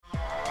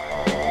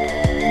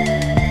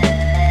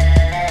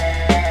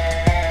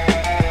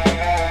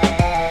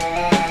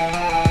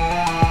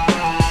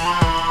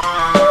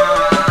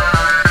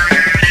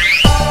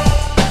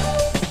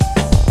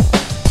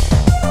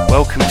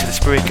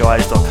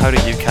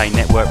UK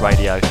Network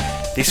Radio.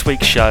 This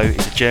week's show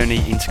is a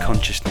journey into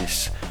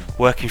consciousness,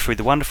 working through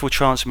the wonderful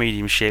trance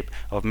mediumship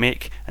of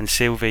Mick and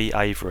Sylvie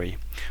Avery,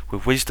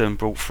 with wisdom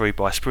brought through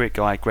by spirit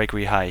guide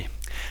Gregory Hay.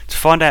 To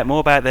find out more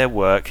about their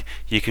work,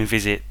 you can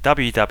visit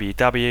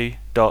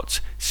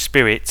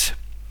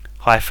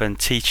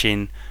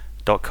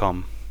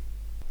www.spirit-teaching.com.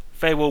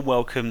 Very warm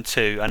welcome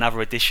to another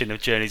edition of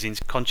Journeys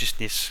into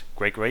Consciousness,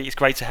 Gregory. It's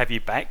great to have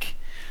you back.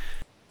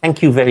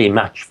 Thank you very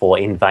much for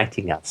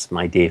inviting us,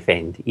 my dear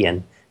friend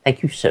Ian.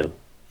 Thank you so.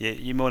 Yeah,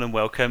 you're more than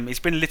welcome. It's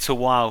been a little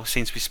while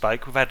since we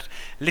spoke. We've had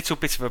a little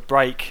bit of a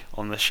break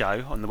on the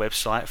show, on the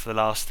website for the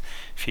last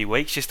few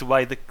weeks, just the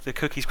way the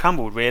cookies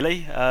crumbled,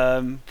 really.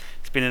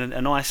 It's been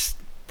a nice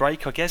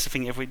break, I guess. I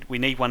think we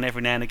need one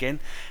every now and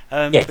again.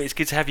 Yes. But it's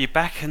good to have you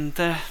back, and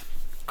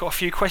got a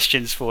few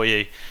questions for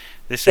you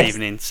this Yes.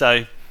 evening.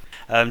 So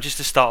just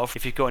to start off,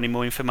 if you've got any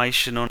more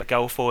information on the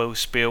Gulf oil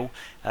spill,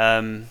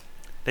 there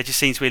just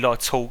seems to be a lot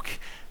of talk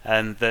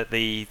that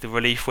the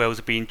relief wells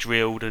are being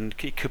drilled and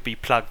it could be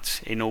plugged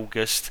in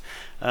August.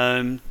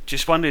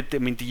 Just wondered, I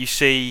mean, do you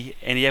see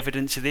any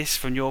evidence of this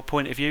from your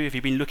point of view? Have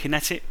you been looking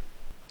at it?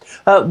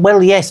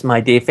 Well, yes, my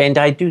dear friend,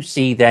 I do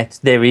see that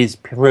there is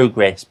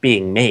progress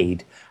being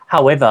made.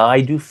 However,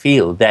 I do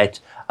feel that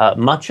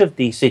much of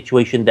the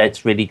situation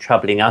that's really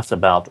troubling us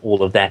about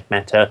all of that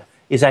matter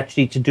is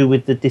actually to do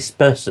with the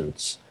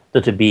dispersants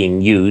that are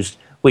being used,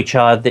 which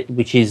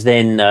is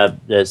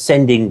then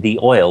sending the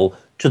oil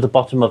to the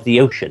bottom of the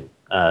ocean.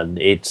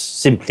 It's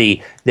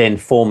simply then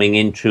forming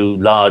into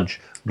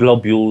large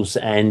globules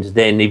and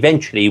then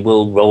eventually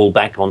will roll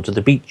back onto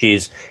the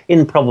beaches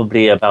in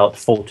probably about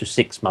 4 to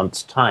 6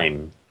 months'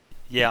 time.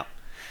 Yeah,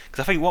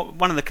 because I think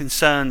one of the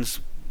concerns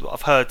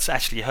I've heard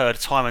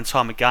time and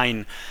time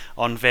again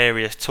on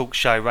various talk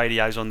show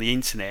radios on the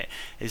internet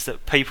is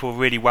that people are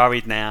really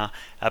worried now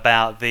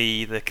about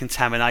the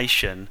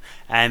contamination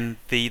and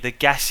the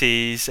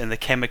gases and the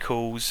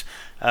chemicals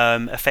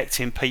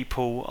affecting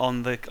people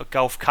on the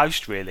Gulf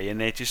Coast, really, and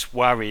they're just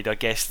worried, I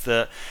guess,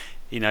 that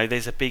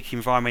there's a big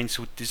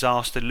environmental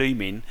disaster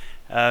looming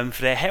for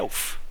their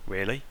health,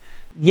 really.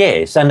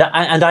 Yes, and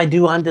I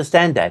do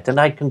understand that, and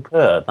I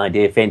concur, my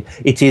dear friend.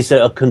 It is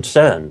a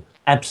concern,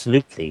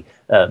 absolutely,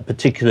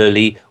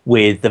 particularly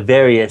with the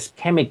various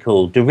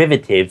chemical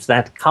derivatives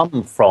that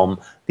come from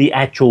the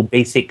actual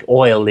basic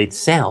oil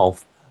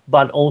itself,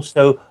 but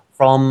also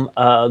from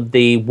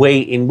the way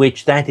in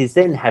which that is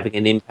then having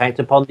an impact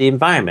upon the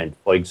environment.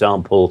 For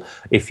example,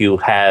 if you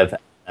have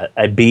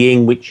a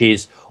being which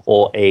is,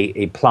 or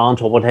a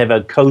plant or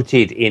whatever,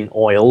 coated in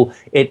oil,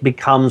 it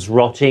becomes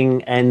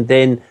rotting, and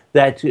then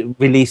that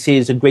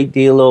releases a great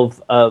deal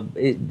of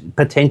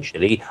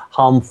potentially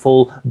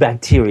harmful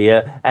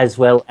bacteria as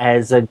well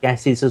as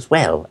gases as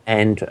well.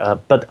 And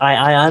but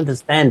I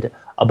understand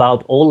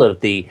about all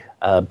of the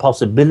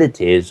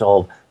possibilities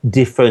of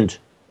different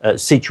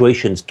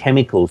situations,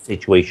 chemical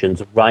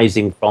situations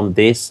arising from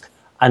this,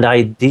 and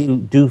I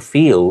do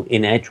feel,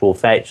 in actual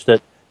fact,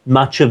 that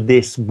much of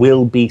this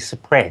will be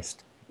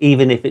suppressed,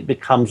 even if it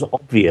becomes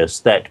obvious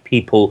that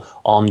people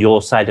on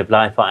your side of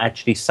life are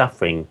actually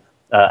suffering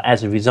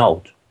as a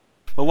result.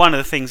 Well, one of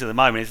the things at the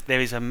moment is there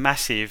is a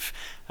massive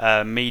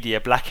media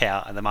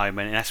blackout at the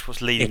moment, and that's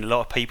what's leading a lot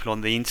of people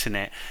on the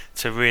internet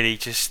to really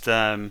just,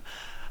 I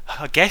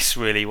guess,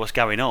 really what's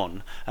going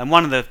on. And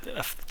one of the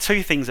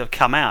two things that have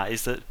come out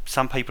is that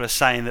some people are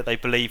saying that they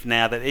believe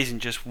now that it isn't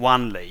just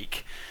one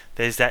leak.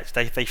 There's that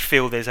they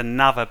feel there's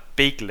another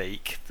big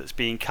leak that's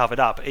being covered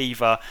up,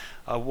 either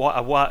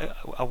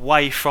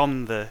away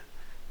from the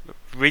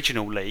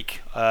original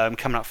leak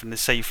coming up from the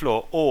sea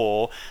floor,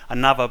 or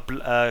another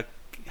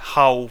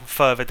hole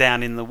further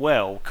down in the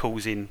well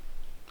causing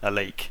a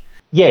leak.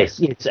 Yes,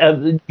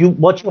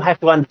 what you have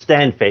to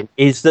understand, Finn,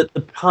 is that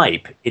the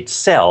pipe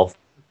itself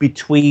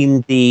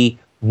between the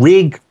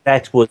rig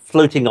that was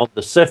floating on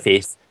the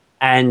surface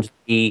and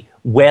the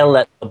well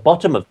at the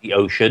bottom of the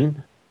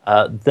ocean,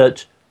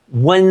 that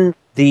when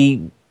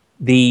the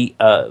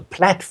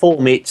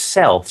platform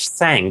itself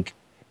sank,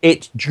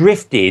 it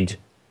drifted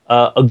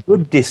a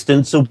good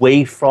distance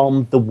away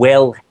from the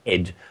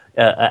wellhead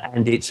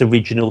and its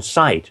original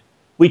site,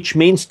 which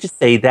means to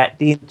say that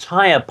the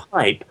entire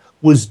pipe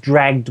was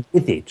dragged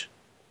with it.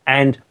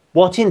 And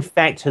what in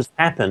fact has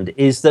happened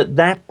is that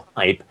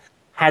pipe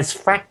has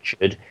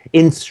fractured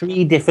in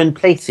 3 different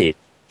places.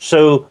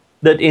 So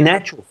that in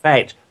actual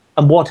fact,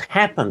 and what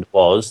happened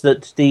was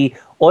that the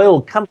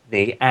oil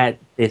company at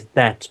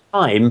that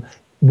time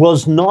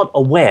was not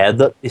aware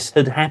that this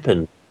had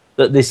happened,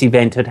 that this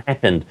event had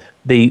happened.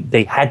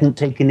 They hadn't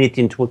taken it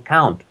into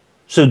account.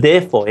 So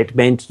therefore, it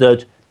meant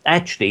that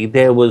actually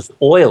there was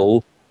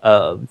oil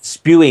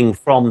spewing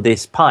from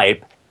this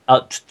pipe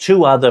at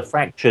 2 other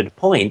fractured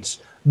points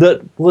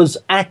that was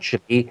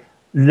actually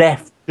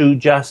left to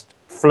just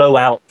flow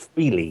out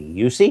freely,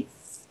 you see?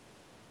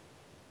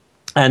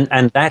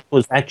 And that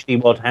was actually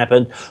what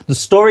happened. The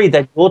story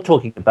that you're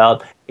talking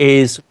about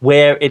is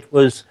where it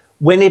was,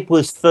 when it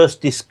was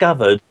first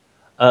discovered,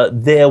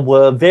 there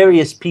were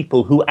various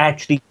people who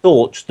actually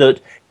thought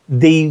that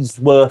these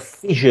were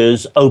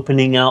fissures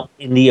opening up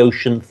in the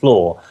ocean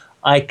floor.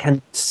 I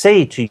can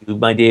say to you,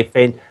 my dear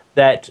friend,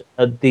 that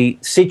the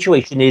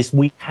situation is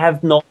we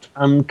have not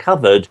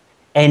uncovered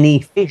any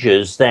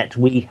fissures that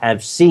we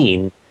have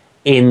seen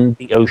in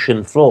the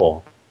ocean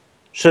floor.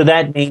 So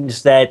that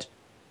means that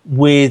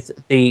with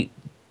the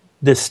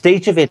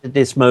state of it at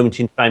this moment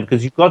in time,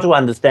 because you've got to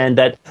understand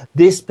that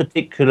this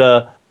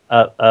particular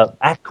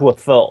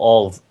aquifer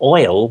of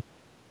oil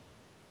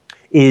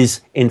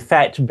is in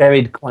fact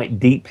buried quite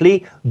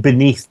deeply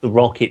beneath the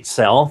rock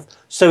itself.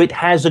 So it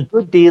has a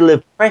good deal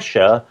of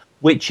pressure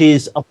which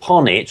is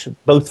upon it,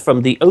 both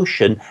from the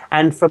ocean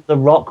and from the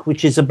rock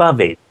which is above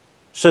it.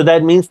 So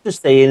that means to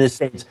say, in a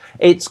sense,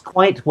 it's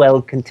quite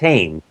well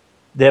contained.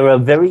 There are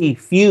very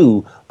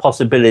few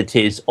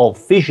possibilities of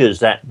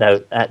fissures at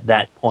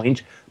that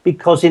point,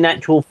 because in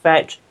actual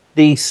fact,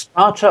 the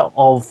strata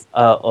of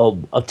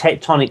a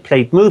tectonic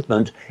plate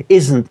movement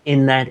isn't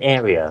in that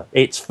area.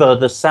 It's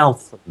further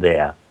south from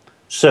there.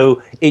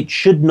 So it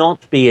should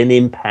not be an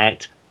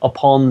impact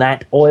upon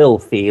that oil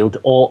field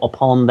or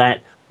upon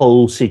that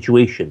whole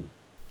situation.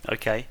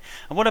 Okay.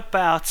 And what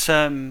about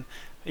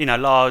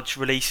large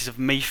releases of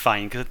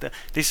methane? Because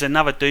this is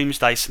another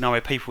doomsday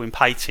scenario people in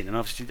painting, and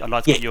obviously I'd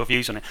like to get your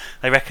views on it.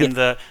 They reckon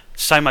that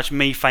so much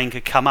methane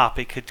could come up,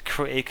 it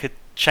could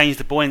change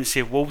the buoyancy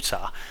of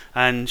water,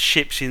 and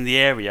ships in the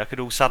area could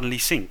all suddenly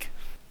sink.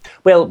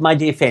 Well, my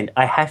dear friend,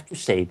 I have to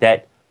say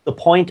that the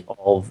point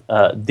of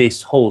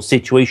this whole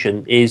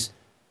situation is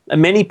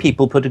many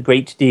people put a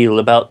great deal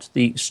about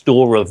the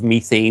store of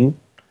methane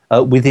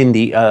within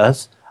the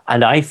earth,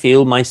 and I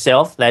feel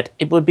myself that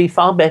it would be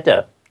far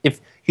better if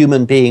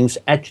human beings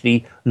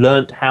actually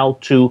learnt how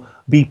to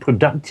be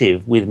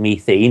productive with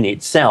methane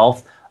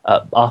itself.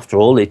 After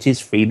all, it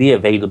is freely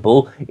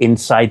available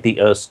inside the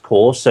Earth's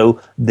core, so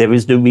there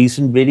is no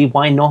reason really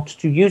why not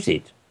to use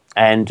it.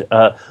 And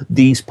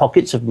these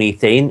pockets of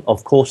methane,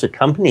 of course,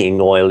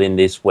 accompanying oil in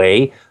this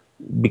way,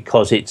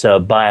 because it's a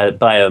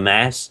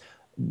biomass,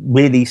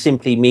 really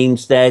simply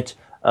means that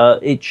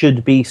it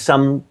should be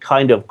some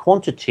kind of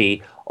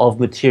quantity of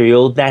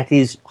material that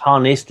is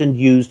harnessed and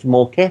used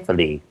more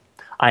carefully.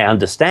 I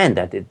understand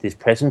that at this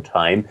present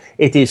time,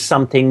 it is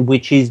something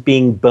which is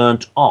being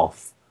burnt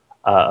off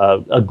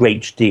a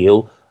great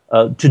deal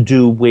to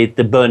do with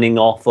the burning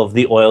off of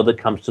the oil that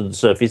comes to the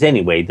surface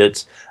anyway,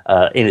 that's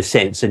in a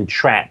sense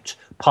entrapped,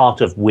 part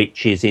of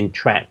which is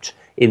entrapped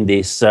in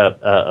this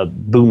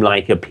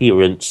boom-like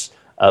appearance.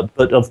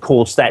 But of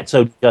course, that's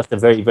only just a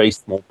very, very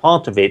small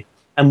part of it.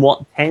 And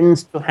what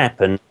tends to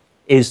happen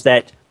is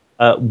that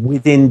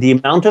within the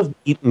amount of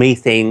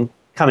methane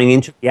coming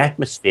into the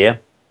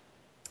atmosphere,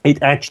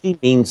 it actually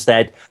means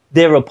that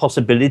there are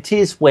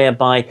possibilities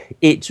whereby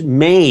it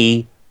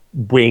may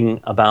bring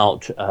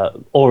about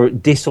or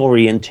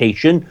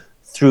disorientation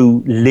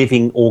through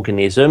living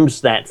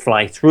organisms that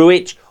fly through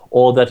it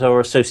or that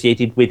are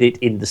associated with it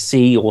in the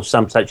sea or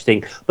some such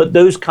thing. But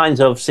those kinds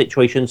of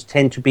situations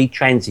tend to be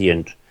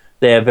transient.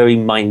 They're very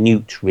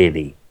minute,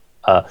 really.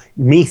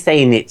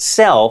 Methane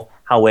itself,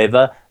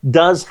 however,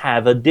 does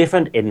have a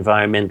different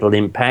environmental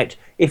impact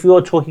if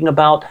you're talking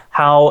about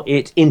how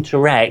it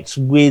interacts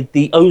with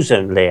the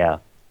ozone layer,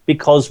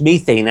 because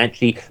methane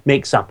actually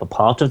makes up a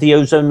part of the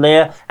ozone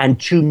layer, and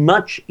too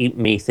much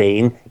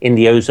methane in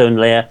the ozone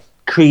layer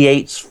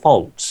creates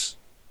faults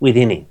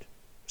within it.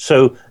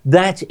 So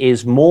that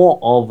is more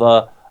of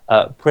a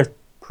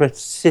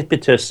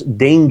precipitous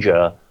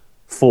danger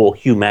for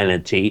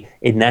humanity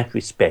in that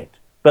respect.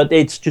 But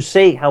it's to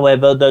say,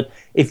 however, that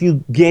if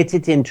you get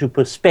it into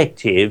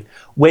perspective,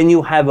 when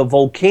you have a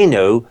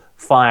volcano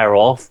fire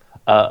off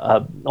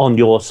on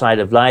your side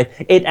of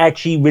life, it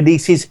actually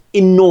releases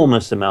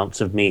enormous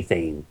amounts of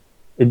methane,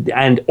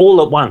 and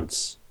all at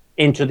once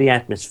into the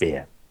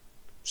atmosphere.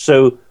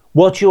 So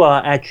what you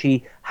are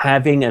actually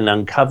having and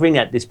uncovering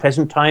at this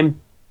present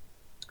time,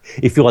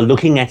 if you are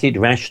looking at it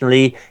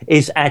rationally,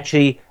 is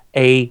actually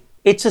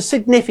it's a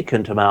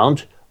significant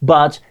amount,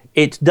 but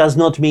it does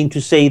not mean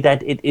to say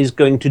that it is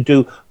going to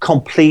do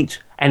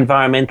complete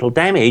environmental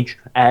damage,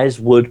 as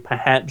would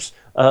perhaps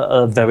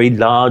a very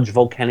large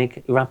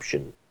volcanic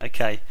eruption.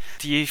 Okay.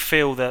 Do you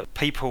feel that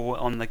people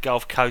on the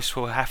Gulf Coast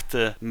will have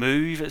to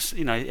move,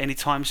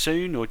 anytime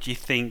soon, or do you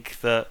think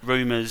that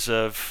rumours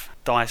of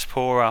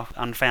diaspora are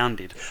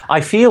unfounded?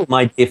 I feel,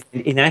 my dear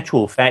friend, in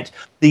actual fact,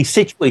 the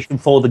situation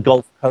for the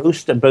Gulf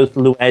Coast, both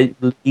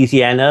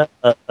Louisiana,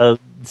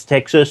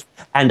 Texas,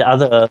 and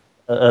other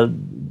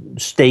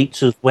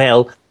states as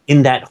well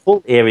in that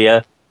whole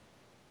area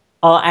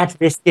are at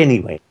risk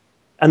anyway.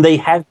 And they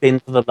have been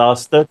for the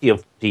last 30 or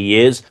 40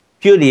 years,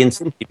 purely and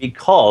simply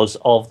because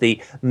of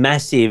the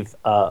massive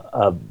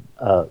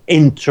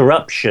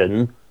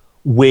interruption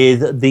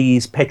with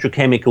these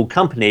petrochemical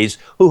companies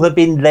who have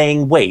been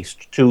laying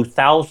waste to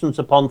thousands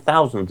upon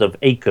thousands of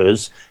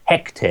acres,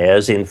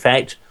 hectares, in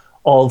fact,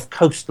 of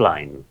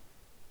coastline.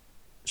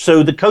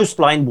 So the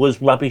coastline was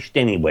rubbished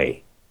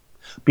anyway,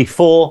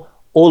 before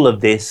all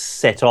of this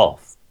set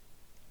off.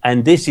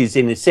 And this is,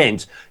 in a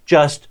sense,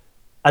 just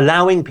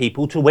allowing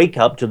people to wake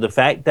up to the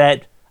fact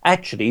that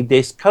actually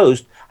this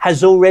coast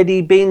has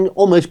already been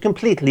almost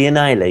completely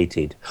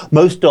annihilated.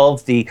 Most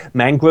of the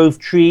mangrove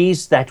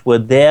trees that were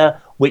there,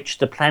 which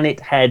the planet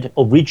had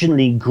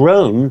originally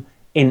grown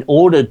in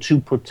order to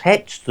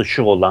protect the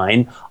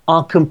shoreline,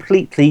 are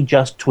completely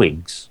just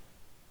twigs.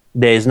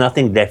 There's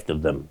nothing left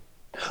of them.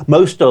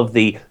 Most of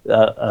the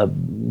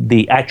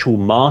actual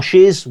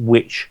marshes,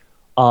 which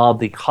are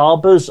the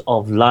harbors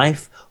of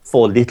life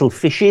for little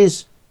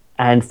fishes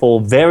and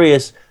for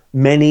various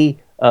many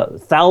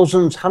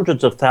thousands,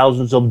 hundreds of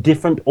thousands of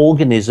different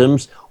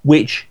organisms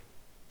which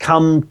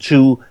come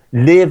to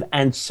live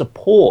and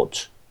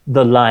support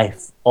the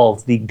life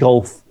of the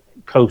Gulf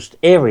Coast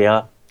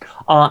area,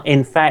 are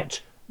in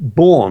fact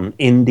born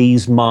in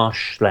these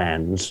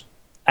marshlands.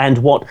 And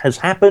what has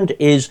happened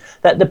is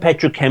that the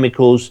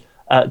petrochemicals,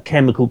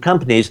 chemical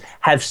companies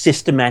have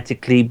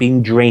systematically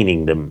been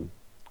draining them.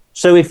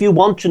 So if you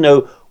want to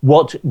know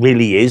what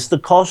really is the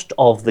cost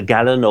of the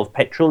gallon of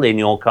petrol in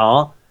your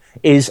car,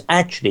 is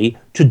actually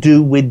to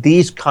do with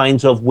these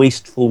kinds of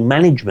wasteful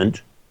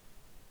management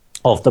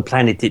of the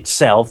planet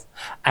itself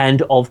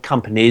and of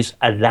companies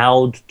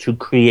allowed to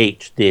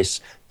create this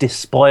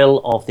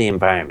despoil of the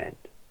environment.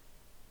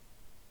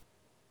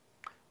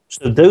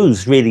 So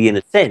those really, in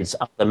a sense,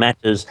 are the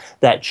matters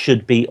that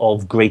should be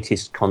of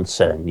greatest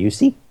concern, you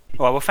see?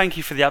 Well, thank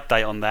you for the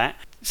update on that.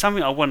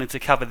 Something I wanted to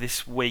cover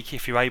this week,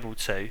 if you're able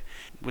to,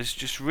 was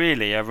just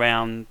really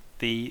around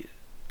the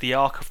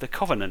Ark of the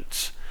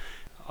Covenant.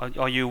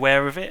 Are you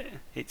aware of it?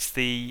 It's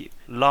the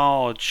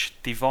large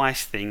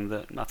device thing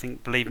that I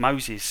believe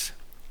Moses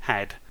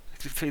had.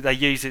 They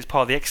used it as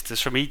part of the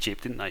Exodus from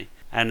Egypt, didn't they?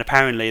 And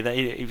apparently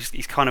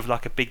it's kind of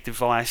like a big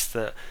device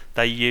that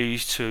they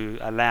used to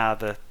allow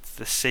the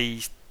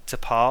seas to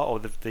part, or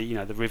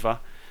the river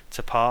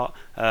to part.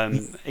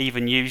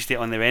 Even used it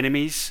on their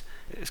enemies.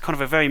 It's kind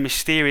of a very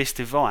mysterious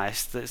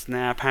device that's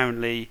now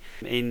apparently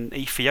in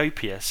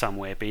Ethiopia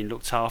somewhere, being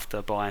looked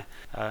after by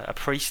a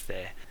priest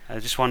there. I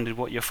just wondered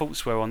what your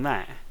thoughts were on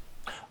that.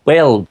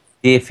 Well,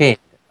 dear Finn,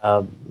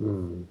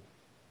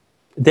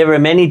 there are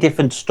many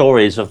different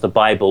stories of the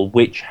Bible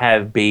which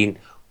have been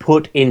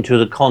put into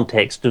the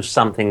context of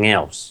something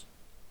else.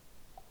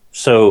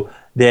 So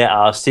there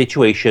are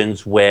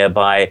situations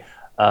whereby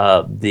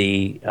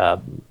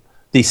the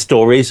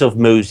stories of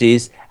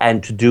Moses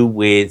and to do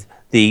with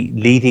the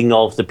leading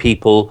of the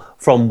people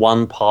from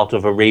one part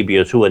of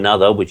Arabia to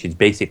another, which is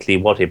basically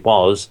what it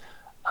was,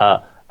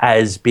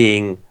 as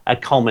being a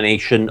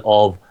culmination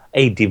of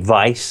a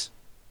device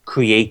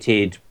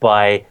created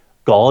by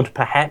God,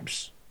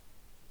 perhaps,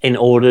 in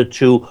order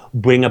to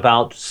bring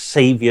about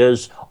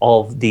saviors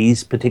of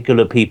these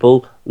particular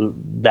people.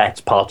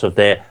 That's part of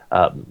their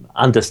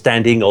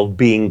understanding of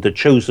being the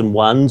chosen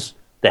ones.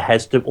 There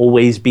has to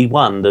always be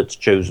one that's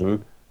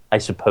chosen, I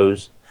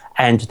suppose.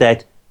 And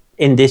that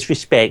in this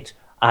respect,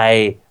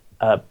 I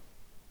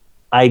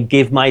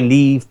give my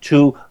leave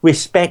to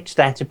respect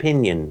that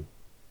opinion.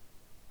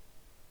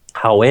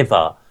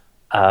 However,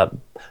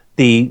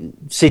 the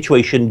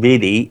situation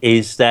really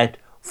is that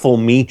for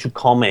me to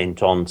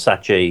comment on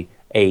such a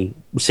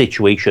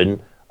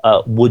situation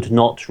would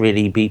not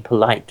really be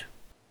polite.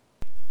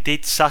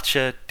 Did such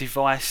a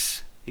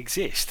device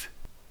exist?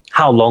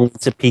 How long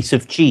is a piece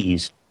of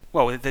cheese?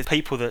 Well, there's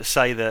people that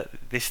say that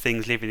this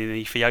thing's living in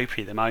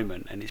Ethiopia at the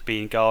moment and it's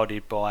being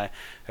guarded by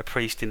a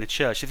priest in the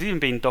church. There's even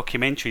been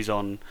documentaries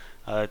on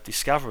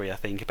Discovery, I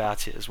think,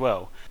 about it as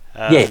well.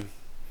 Yes.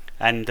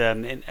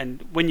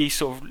 And when you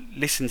sort of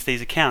listen to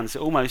these accounts,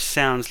 it almost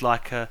sounds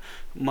like a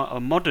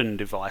modern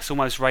device,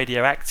 almost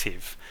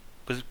radioactive.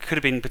 Because it could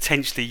have been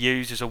potentially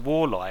used as a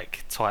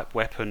warlike type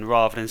weapon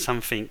rather than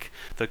something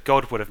that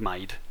God would have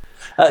made.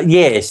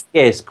 Yes,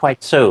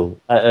 quite so.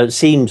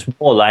 Seems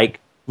more like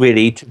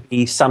really to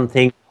be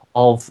something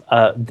of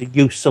the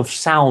use of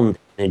sound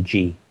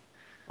energy,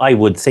 I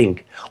would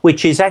think,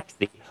 which is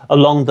actually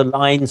along the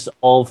lines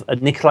of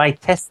Nikolai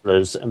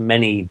Tesla's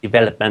many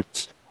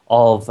developments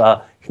of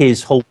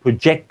his whole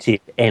projected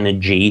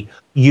energy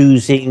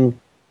using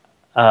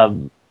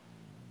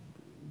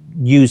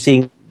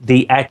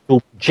the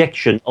actual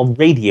projection of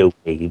radio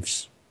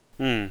waves.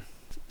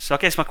 So I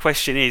guess my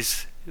question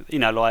is,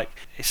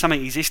 if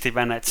something existed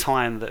around that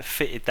time that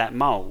fitted that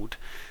mould,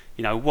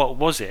 what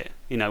was it?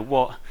 It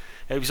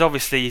was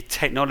obviously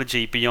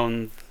technology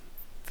beyond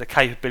the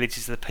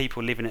capabilities of the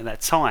people living at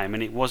that time,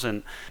 and it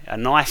wasn't a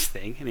nice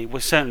thing, and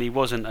it certainly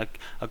wasn't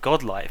a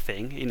godlike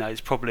thing.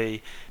 It's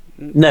probably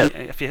no.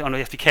 You have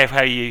to be careful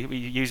how you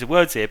use the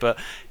words here, but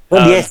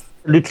well, yes,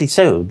 absolutely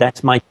so.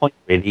 That's my point,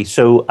 really.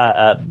 So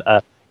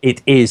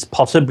it is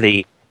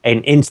possibly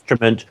an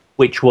instrument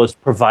which was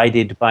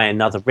provided by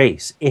another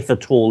race, if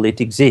at all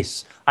it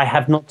exists. I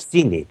have not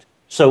seen it,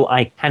 so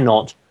I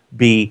cannot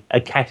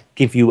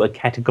give you a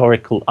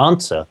categorical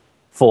answer,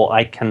 for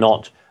I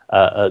cannot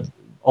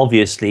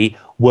obviously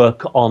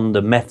work on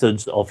the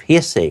methods of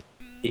hearsay.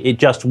 It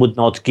just would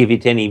not give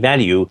it any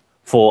value,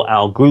 for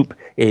our group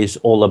is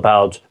all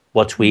about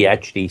what we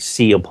actually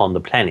see upon the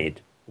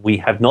planet. We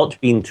have not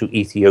been to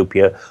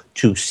Ethiopia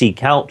to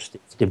seek out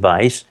this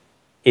device.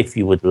 If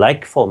you would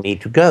like for me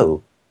to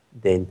go,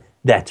 then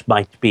that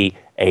might be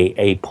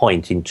a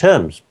point in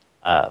terms.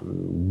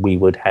 We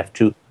would have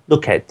to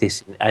look at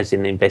this as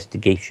an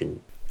investigation.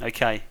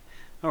 Okay,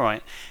 all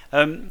right.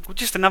 Well,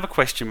 just another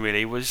question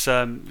really was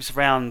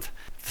around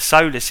the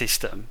solar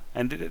system,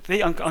 and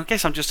I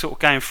guess I'm just sort of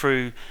going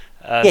through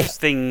Yes,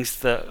 things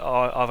that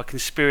are either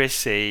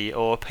conspiracy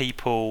or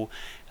people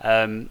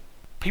don't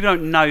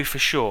know for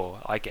sure,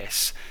 I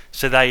guess.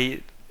 So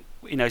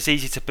it's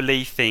easy to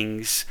believe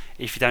things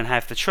if you don't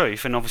have the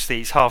truth, and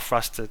obviously it's hard for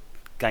us to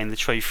gain the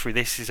truth through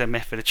this is a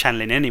method of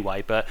channeling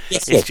anyway, but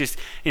yes, it's yes. just,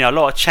 a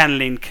lot of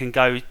channeling can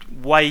go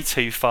way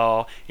too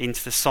far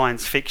into the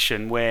science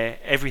fiction where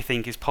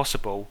everything is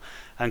possible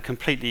and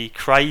completely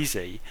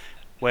crazy,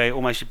 where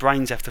almost your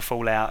brains have to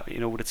fall out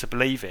in order to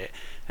believe it.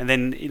 And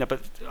then,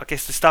 but I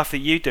guess the stuff that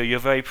you do, you're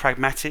very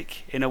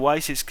pragmatic in a way.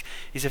 So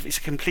it's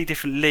a completely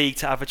different league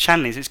to other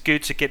channelings. It's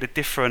good to get the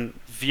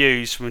different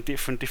views from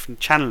different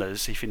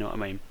channelers, if you know what I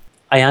mean.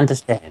 I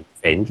understand,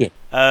 friend. Yes.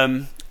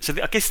 So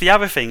I guess the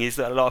other thing is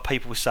that a lot of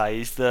people say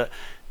is that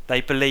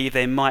they believe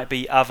there might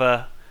be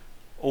other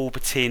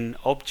orbiting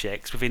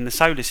objects within the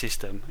solar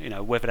system.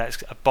 Whether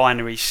that's a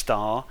binary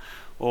star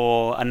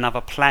or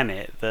another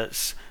planet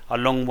that's a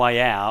long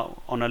way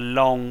out on a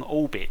long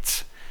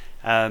orbit.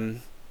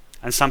 And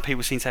some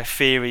people seem to have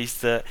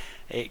theories that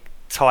it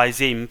ties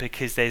in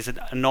because there's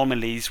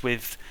anomalies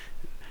with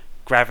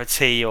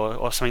gravity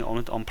or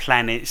something on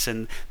planets,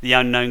 and the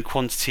unknown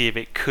quantity of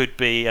it could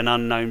be an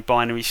unknown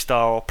binary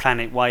star or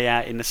planet way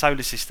out in the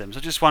solar system. So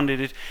I just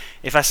wondered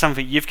if that's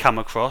something you've come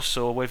across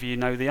or whether you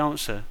know the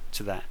answer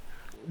to that.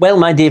 Well,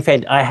 my dear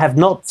friend, I have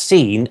not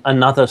seen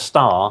another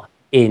star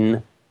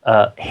in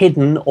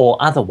hidden or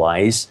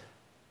otherwise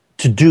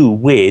to do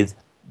with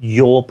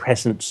your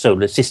present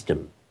solar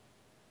system.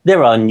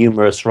 There are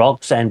numerous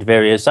rocks and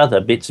various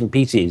other bits and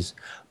pieces,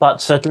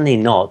 but certainly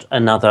not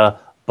another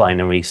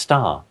binary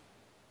star.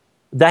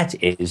 That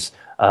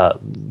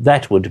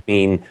would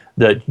mean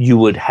that you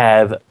would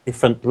have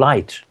different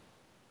light.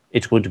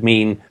 It would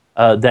mean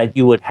that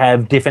you would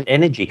have different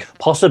energy,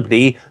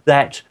 possibly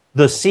that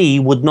the sea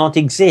would not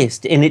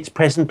exist in its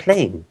present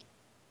plane,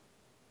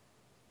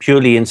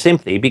 purely and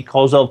simply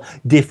because of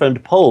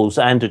different poles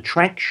and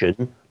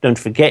attraction. Don't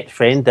forget,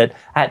 friend, that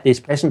at this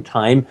present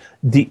time,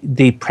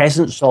 the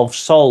presence of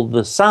Sol,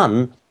 the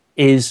sun,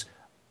 is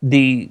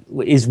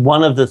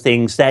one of the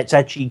things that's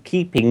actually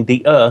keeping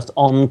the Earth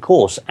on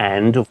course,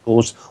 and of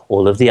course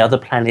all of the other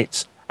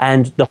planets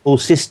and the whole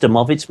system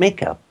of its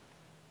makeup.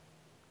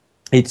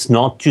 It's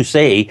not to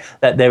say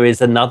that there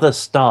is another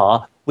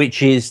star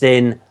which is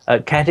then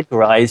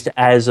categorized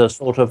as a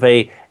sort of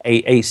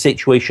a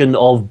situation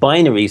of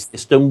binary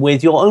system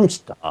with your own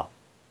star.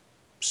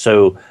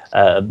 So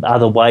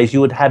otherwise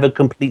you would have a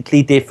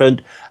completely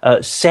different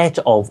set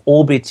of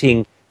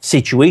orbiting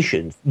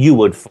situations. You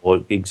would,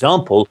 for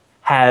example,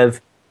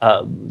 have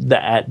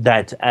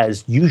that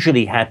as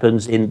usually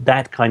happens in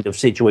that kind of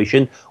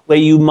situation, where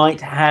you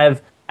might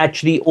have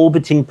actually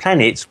orbiting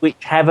planets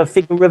which have a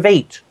figure of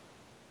 8,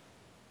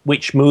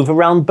 which move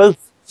around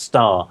both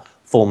star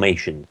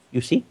formations,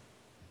 you see?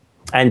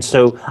 And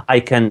so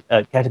I can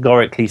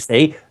categorically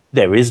say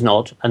there is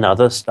not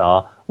another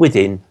star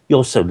within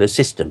your solar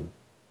system.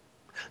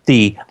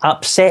 The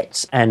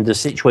upsets and the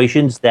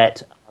situations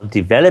that are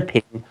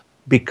developing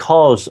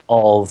because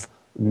of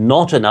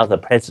not another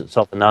presence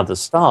of another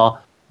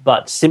star,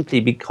 but simply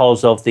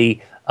because of the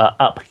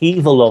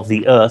upheaval of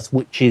the Earth,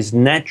 which is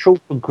natural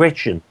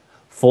progression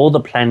for the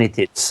planet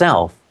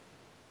itself,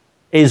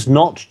 is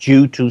not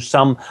due to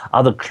some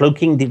other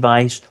cloaking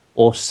device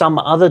or some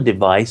other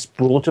device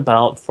brought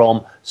about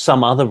from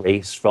some other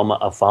race from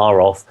a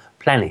far-off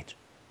planet,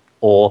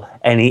 or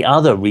any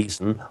other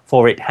reason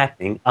for it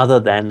happening other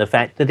than the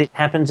fact that it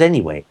happens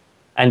anyway.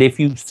 And if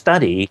you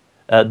study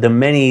the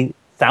many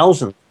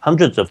thousands,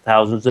 hundreds of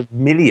thousands of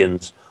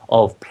millions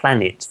of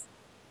planets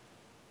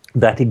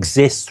that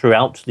exist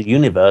throughout the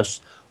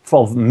universe,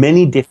 from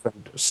many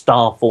different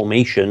star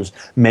formations,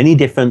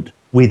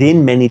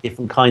 within many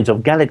different kinds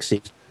of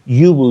galaxies,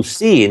 you will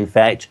see, in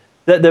fact,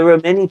 that there are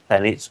many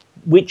planets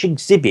which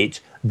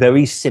exhibit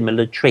very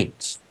similar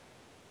traits.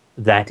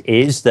 That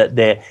is, that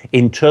their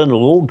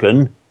internal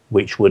organ,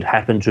 which would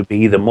happen to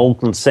be the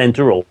molten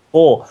center or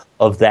core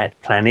of that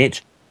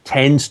planet,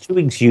 tends to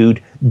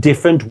exude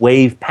different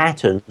wave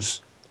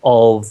patterns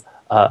of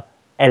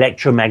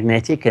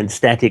electromagnetic and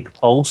static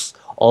pulse,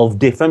 of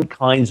different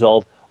kinds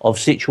of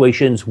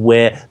situations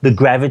where the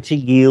gravity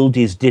yield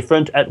is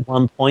different at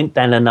one point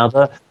than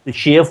another. The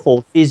shear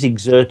forces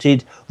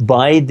exerted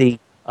by the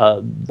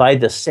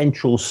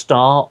central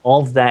star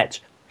of that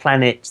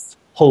planet's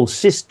whole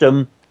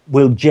system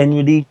will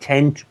generally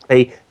tend to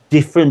play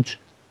different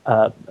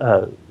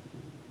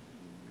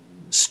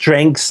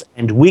strengths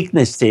and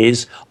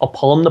weaknesses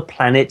upon the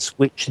planets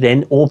which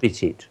then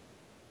orbit it.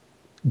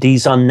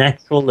 These are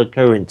natural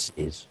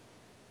occurrences.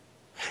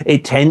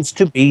 It tends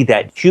to be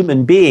that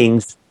human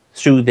beings,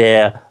 through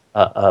their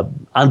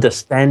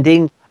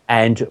understanding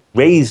and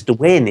raised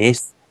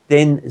awareness,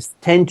 then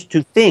tend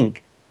to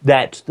think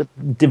that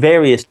the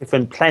various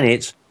different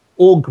planets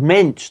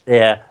augment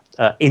their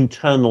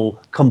internal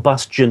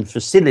combustion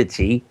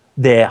facility,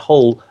 their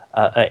whole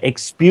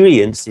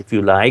experience, if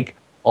you like,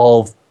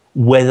 of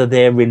whether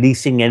they're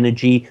releasing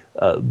energy,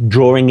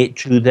 drawing it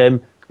to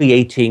them,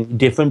 creating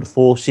different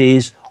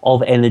forces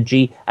of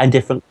energy and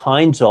different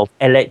kinds of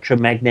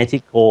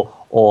electromagnetic or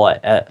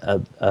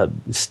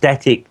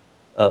static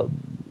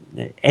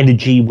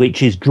energy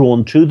which is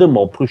drawn to them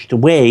or pushed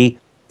away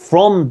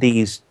from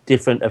these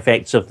different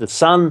effects of the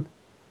sun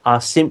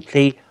are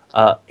simply,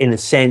 in a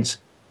sense,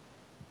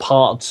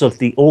 parts of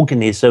the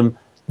organism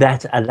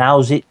that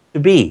allows it to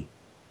be.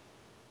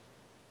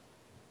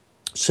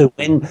 So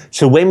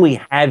when we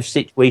have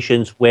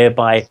situations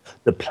whereby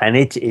the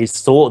planet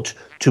is thought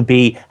to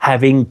be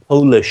having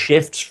polar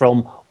shifts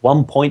from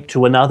one point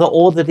to another,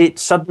 or that it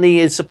suddenly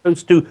is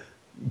supposed to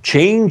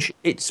change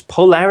its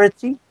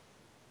polarity,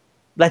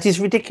 that is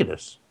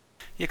ridiculous.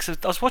 Yeah, because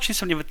I was watching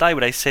something the other day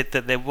where they said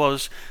that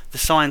the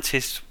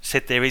scientists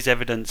said there is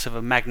evidence of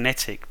a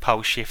magnetic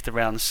pole shift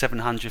around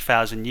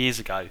 700,000 years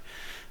ago,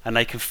 and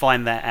they can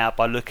find that out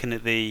by looking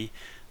at the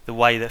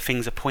way that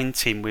things are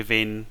pointing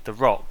within the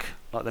rock,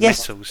 like the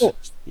metals. Of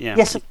course. Yeah.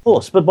 Yes, of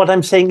course. But what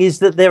I'm saying is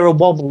that there are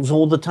wobbles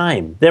all the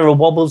time. There are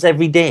wobbles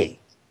every day.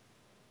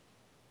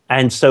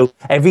 And so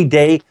every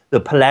day the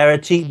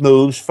polarity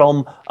moves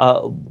from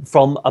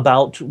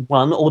about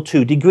 1 or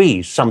 2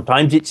 degrees.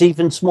 Sometimes it's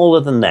even smaller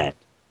than that.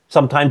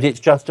 Sometimes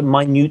it's just a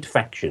minute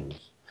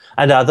fractions.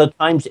 And other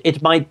times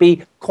it might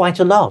be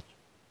quite a lot.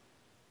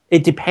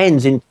 It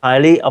depends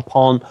entirely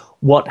upon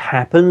what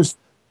happens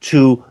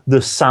to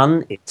the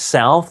sun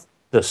itself,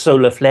 the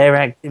solar flare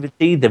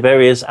activity, the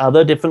various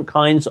other different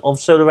kinds of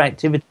solar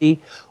activity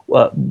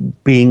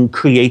being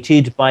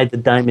created by the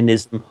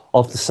dynamism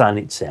of the sun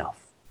itself.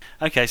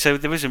 Okay, so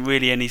there isn't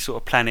really any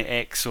sort of Planet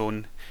X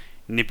or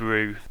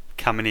Nibiru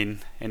coming in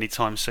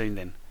anytime soon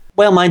then?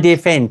 Well, my dear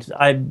friend,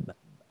 I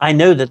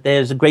know that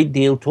there's a great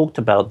deal talked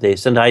about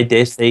this, and I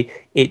dare say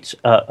it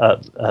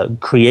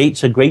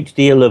creates a great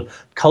deal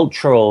of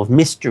culture of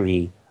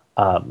mystery,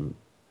 and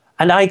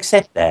I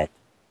accept that.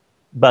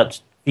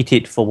 But treat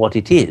it for what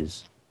it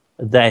is.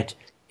 That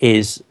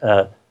is,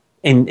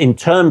 in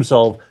terms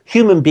of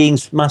human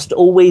beings must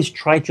always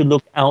try to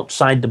look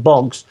outside the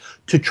box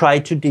to try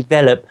to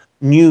develop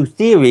new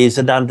theories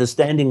and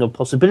understanding of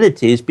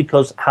possibilities,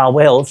 because how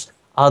else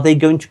are they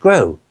going to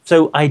grow?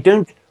 So I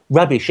don't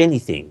rubbish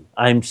anything.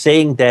 I'm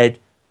saying that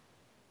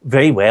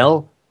very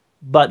well,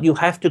 but you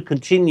have to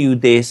continue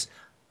this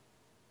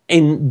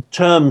in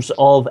terms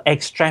of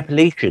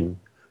extrapolation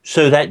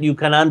so that you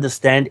can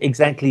understand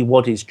exactly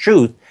what is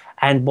truth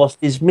and what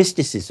is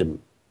mysticism.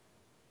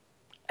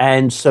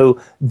 And so,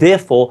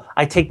 therefore,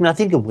 I take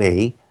nothing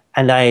away,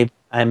 and I'm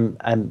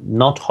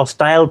not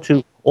hostile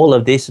to all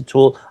of this at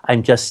all.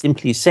 I'm just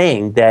simply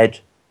saying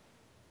that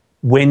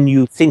when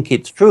you think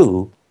it's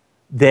true,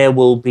 there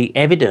will be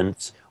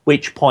evidence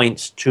which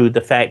points to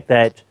the fact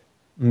that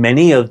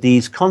many of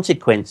these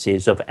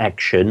consequences of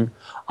action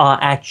are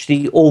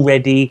actually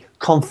already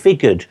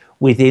configured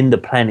within the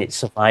planet's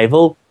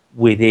survival,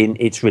 within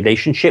its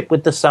relationship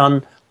with the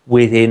sun,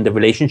 within the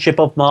relationship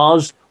of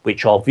Mars,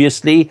 which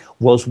obviously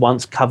was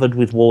once covered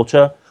with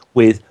water,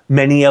 with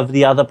many of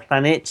the other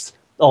planets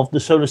of the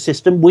solar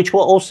system, which were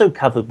also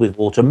covered with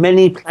water.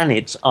 Many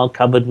planets are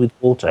covered with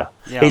water.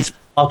 Yeah. It's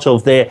part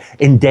of their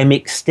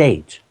endemic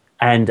state.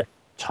 And at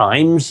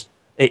times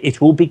it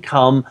will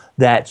become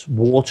that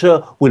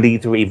water will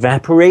either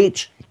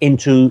evaporate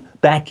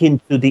back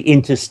into the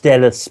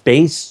interstellar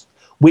space,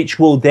 which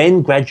will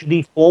then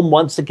gradually form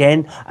once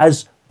again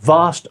as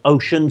vast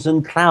oceans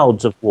and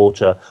clouds of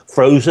water,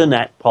 frozen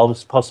at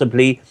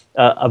possibly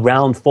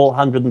around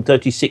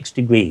 436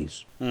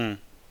 degrees.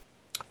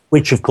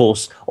 Which, of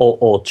course,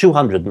 or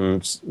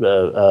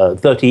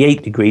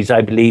 238 degrees, I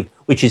believe,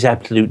 which is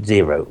absolute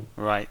zero.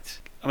 Right.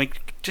 I mean,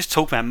 just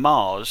talking about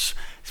Mars,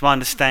 it's my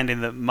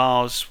understanding that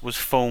Mars was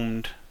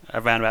formed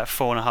around about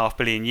 4.5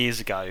 billion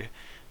years ago,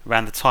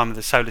 around the time of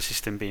the solar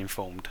system being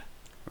formed.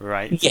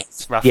 Right?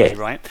 Yes. Roughly, yes.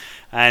 right?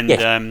 And,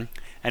 yes.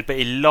 But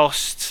it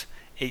lost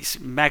its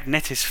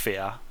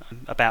magnetosphere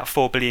about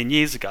 4 billion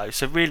years ago.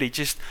 So really,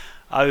 just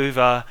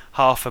over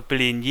 500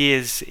 million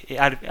years, it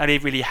only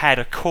really had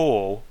a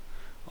core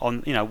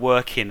on,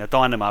 working, a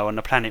dynamo on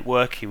the planet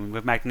working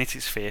with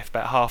magnetosphere for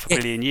about 500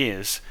 million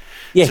years.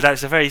 Yes. So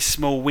that's a very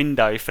small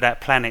window for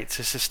that planet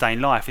to sustain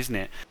life, isn't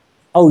it?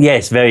 Oh,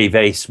 yes, very,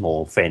 very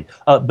small, friend.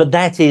 But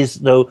that is,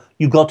 though,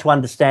 you've got to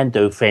understand,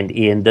 though, friend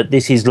Ian, that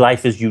this is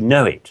life as you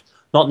know it,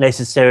 not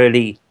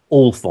necessarily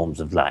all forms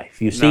of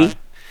life, you see? No.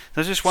 I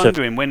was just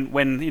wondering,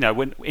 when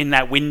in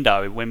that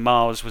window, when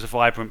Mars was a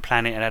vibrant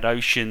planet and had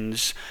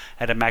oceans,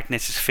 had a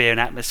magnetosphere and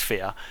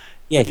atmosphere,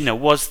 yes.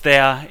 Was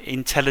there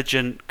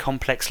intelligent,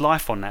 complex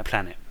life on that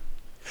planet?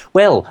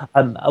 Well,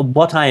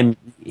 what I'm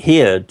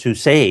here to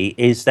say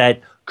is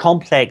that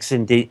complex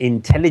and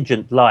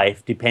intelligent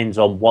life depends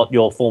on what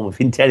your form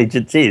of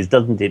intelligence is,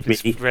 doesn't it?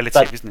 It's really?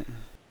 relative, isn't it?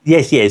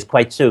 Yes,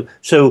 quite so.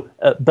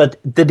 But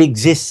that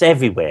exists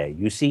everywhere,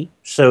 you see.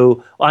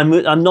 So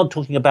I'm not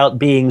talking about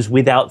beings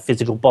without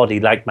physical body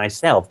like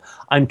myself.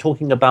 I'm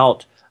talking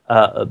about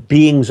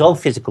beings of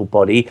physical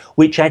body,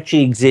 which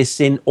actually exists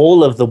in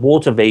all of the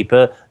water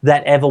vapor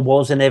that ever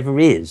was and ever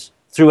is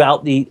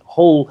throughout the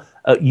whole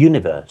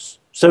universe.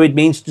 So it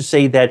means to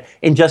say that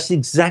in just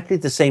exactly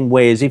the same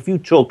way as if you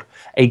took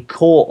a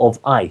core of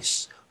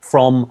ice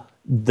from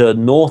the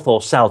North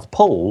or South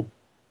Pole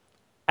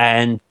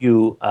and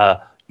you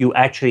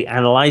actually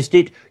analyzed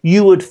it,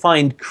 you would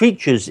find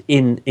creatures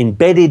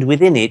embedded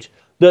within it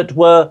that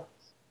were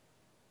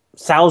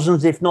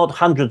thousands, if not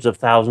hundreds of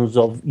thousands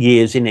of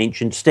years in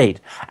ancient state.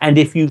 And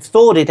if you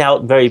thought it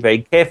out very, very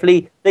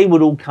carefully, they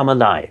would all come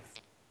alive.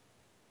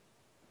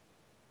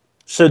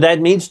 So that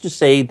means to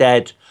say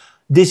that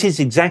this is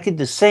exactly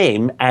the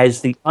same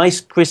as the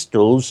ice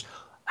crystals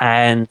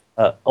and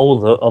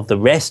all of the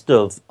rest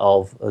of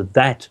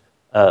that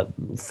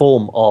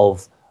form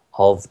of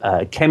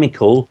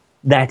chemical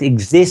that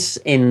exists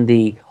in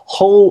the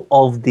whole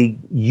of the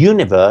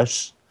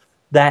universe,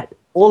 that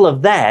all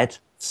of that,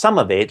 some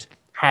of it,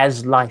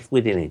 has life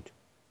within it,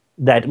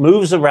 that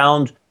moves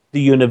around the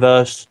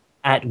universe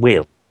at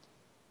will,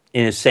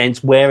 in a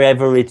sense,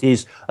 wherever it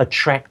is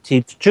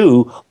attracted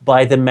to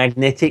by the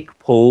magnetic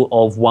pull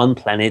of one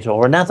planet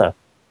or another.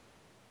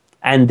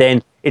 And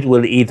then it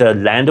will either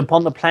land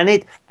upon the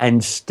planet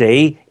and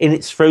stay in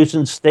its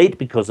frozen state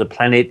because the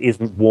planet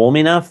isn't warm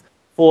enough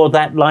for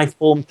that life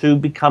form to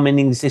become in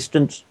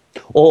existence,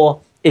 or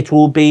it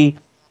will be,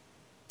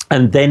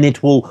 and then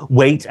it will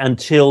wait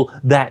until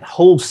that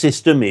whole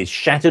system is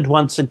shattered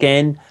once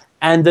again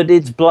and that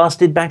it's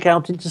blasted back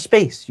out into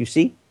space, you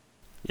see?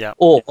 Yeah.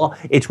 Or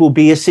it will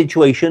be a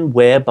situation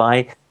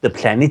whereby the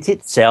planet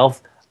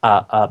itself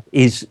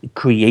is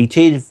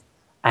created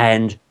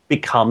and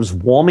becomes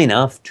warm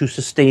enough to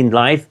sustain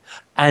life.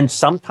 And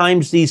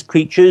sometimes these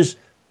creatures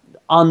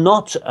are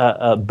not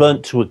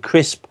burnt to a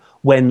crisp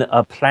when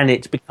a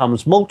planet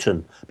becomes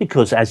molten,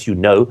 because, as you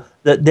know,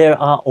 that there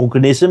are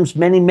organisms,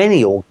 many,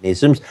 many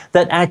organisms,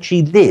 that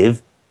actually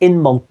live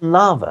in molten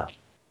lava.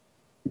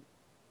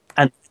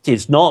 And it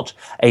is not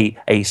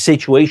a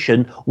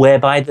situation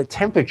whereby the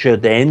temperature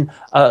then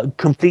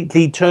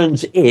completely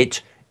turns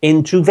it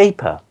into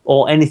vapor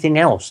or anything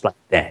else like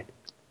that.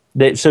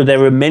 So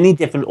there are many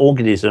different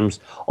organisms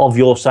of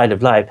your side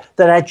of life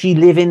that actually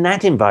live in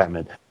that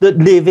environment, that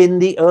live in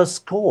the Earth's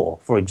core,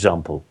 for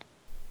example.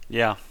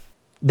 Yeah.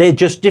 They're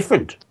just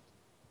different.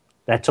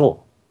 That's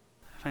all.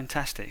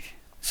 Fantastic.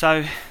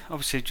 So,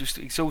 obviously, just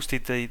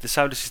exhausted the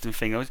solar system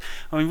thing. I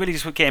mean, really,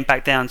 just getting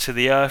back down to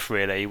the Earth.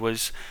 Really,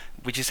 was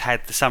we just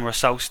had the summer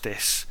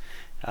solstice.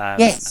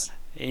 Yes.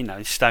 You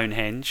know,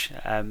 Stonehenge,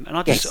 and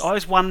I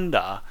always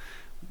wonder,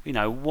 you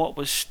know, what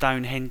was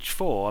Stonehenge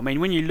for? I mean,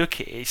 when you look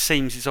at it, it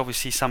seems it's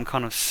obviously some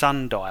kind of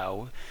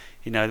sundial.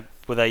 You know,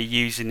 were they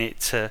using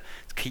it to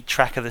keep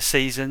track of the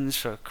seasons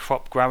for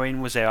crop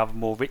growing? Was there other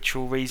more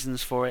ritual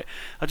reasons for it?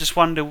 I just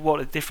wonder what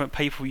the different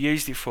people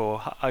used it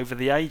for over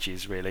the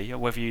ages, really, or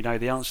whether you know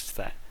the answer to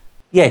that.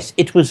 Yes,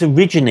 it was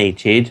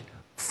originated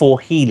for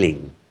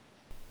healing.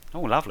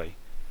 Oh, lovely.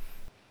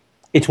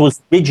 It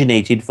was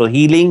originated for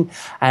healing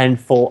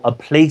and for a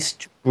place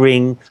to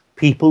bring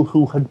people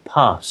who had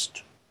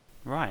passed.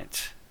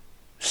 Right.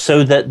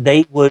 So that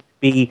they would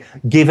be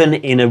given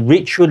in a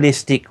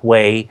ritualistic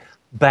way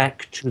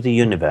back to the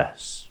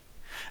universe.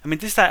 I mean,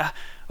 does that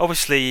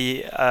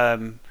obviously,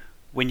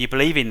 when you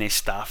believe in this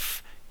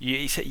stuff,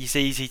 it's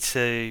easy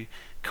to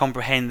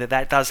comprehend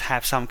that does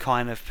have some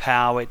kind of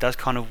power. It does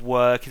kind of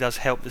work. It does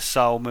help the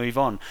soul move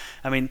on.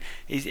 I mean,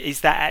 is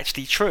that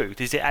actually true?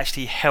 Does it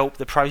actually help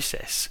the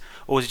process,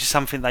 or is it just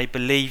something they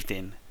believed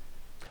in?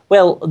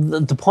 Well,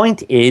 the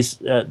point is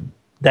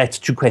that's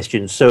two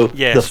questions. So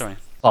yeah, sorry.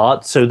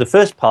 So the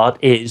first part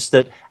is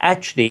that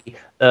actually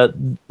the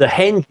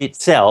henge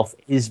itself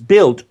is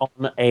built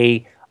on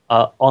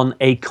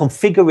a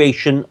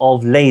configuration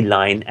of ley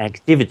line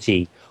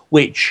activity,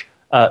 which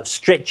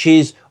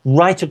stretches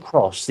right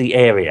across the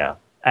area,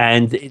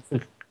 and it's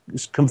a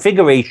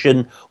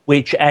configuration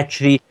which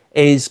actually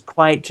is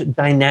quite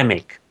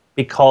dynamic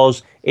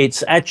because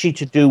it's actually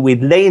to do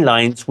with ley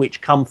lines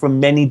which come from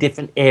many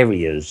different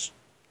areas.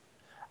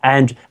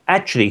 And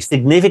actually,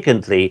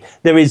 significantly,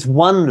 there is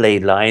one ley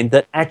line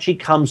that actually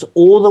comes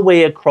all the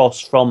way across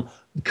from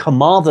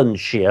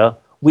Carmarthenshire,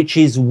 which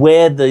is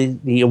where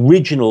the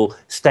original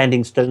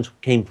standing stones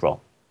came from.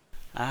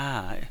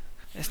 Ah,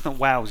 it's not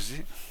Wales, is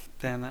it?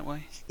 Down that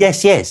way?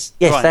 Yes, right.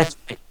 That's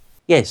right.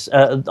 Yes,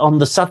 on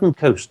the southern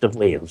coast of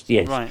Wales,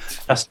 yes. Right.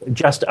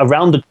 Just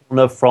around the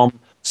corner from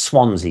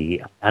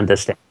Swansea, I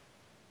understand.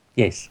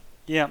 Yes.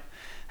 Yeah.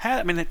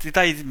 I mean, did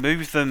they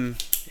move them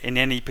in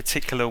any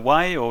particular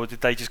way, or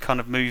did they just kind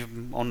of move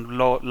them on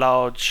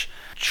large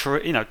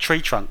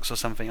tree trunks or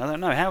something? I don't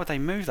know. How would they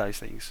move those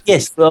things?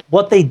 Yes,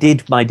 what they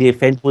did, my dear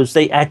friend, was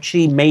they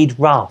actually made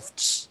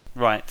rafts.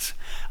 Right.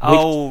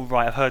 Oh,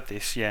 right. I've heard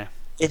this. Yeah.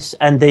 Yes,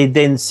 and they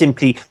then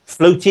simply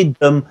floated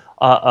them,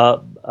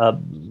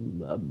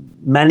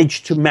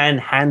 managed to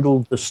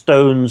manhandle the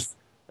stones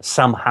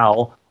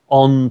somehow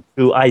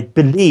onto, I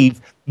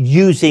believe,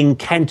 using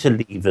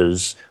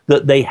cantilevers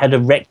that they had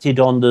erected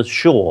on the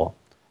shore.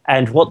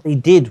 And what they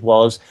did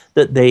was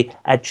that they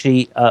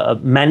actually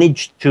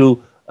managed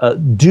to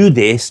do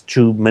this,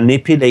 to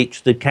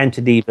manipulate the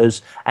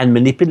cantilevers and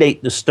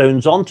manipulate the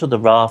stones onto the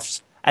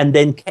rafts, and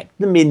then kept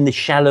them in the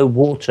shallow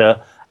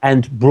water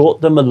and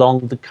brought them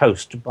along the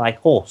coast by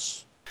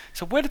horse.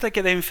 So where did they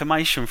get their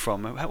information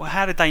from?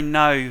 How did they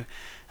know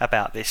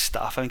about this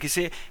stuff? I mean, because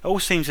it all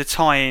seems to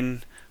tie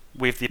in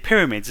with the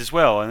pyramids as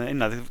well,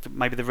 and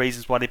maybe the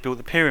reasons why they built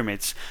the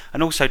pyramids,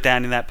 and also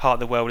down in that part of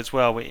the world as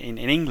well, in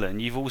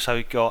England, you've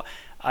also got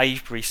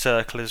Avebury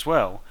Circle as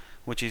well,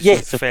 which is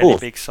Yes, a of fairly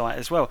course. big site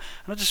as well.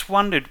 And I just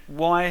wondered,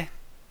 why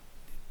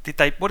did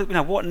they?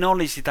 What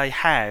knowledge did they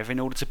have in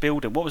order to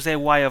build it? What was their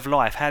way of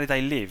life? How did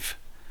they live?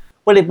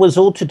 Well, it was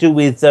all to do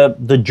with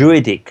the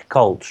Druidic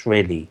cult,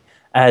 really,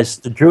 as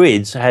the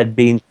Druids had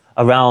been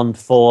around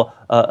for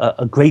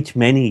a great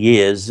many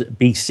years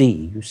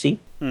BC, you see,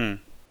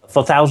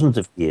 for thousands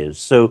of years.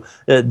 So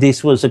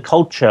this was a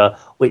culture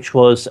which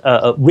was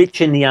rich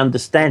in the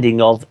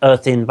understanding of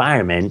Earth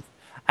environment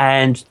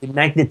and the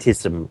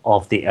magnetism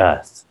of the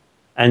Earth.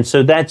 And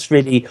so that's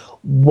really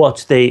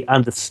what they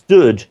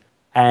understood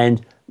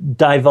and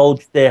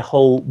divulged their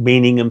whole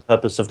meaning and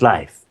purpose of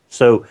life.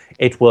 So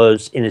it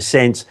was, in a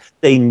sense,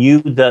 they knew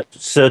that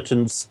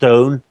certain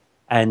stone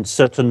and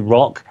certain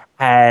rock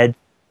had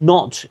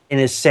not, in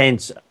a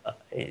sense,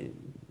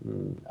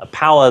 a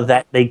power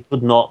that they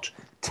could not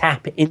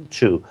tap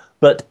into,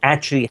 but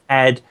actually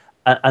had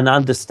an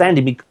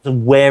understanding because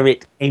of where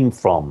it came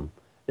from.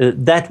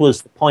 That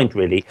was the point,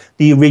 really.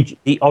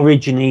 The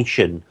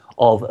origination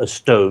of a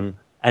stone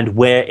and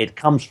where it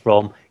comes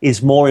from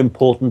is more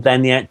important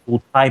than the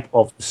actual type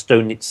of the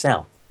stone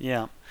itself.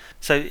 Yeah.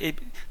 So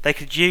they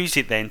could use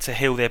it then to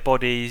heal their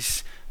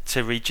bodies,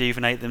 to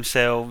rejuvenate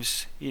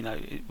themselves.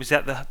 Was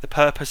that the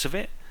purpose of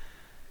it?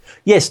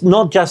 Yes,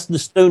 not just the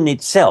stone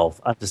itself,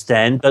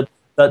 understand, but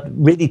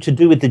really to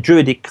do with the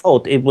Druidic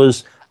cult. It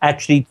was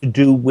actually to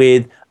do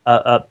with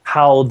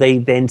how they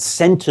then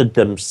centered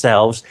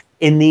themselves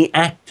in the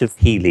act of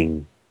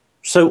healing.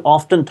 So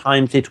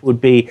oftentimes it would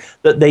be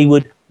that they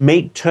would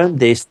turn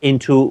this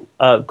into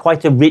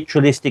quite a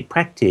ritualistic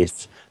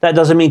practice. That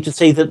doesn't mean to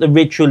say that the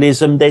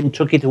ritualism then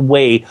took it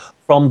away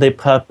from the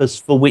purpose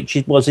for which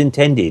it was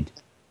intended,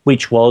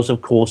 which was,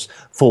 of course,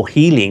 for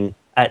healing,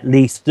 at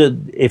least,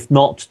 if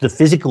not the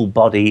physical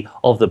body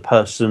of the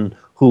person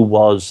who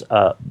was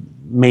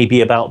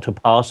maybe about to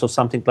pass or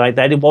something like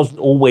that. It wasn't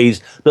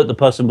always that the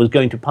person was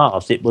going to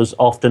pass. It was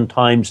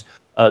oftentimes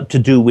to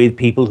do with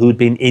people who'd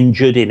been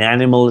injured in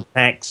animal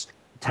attacks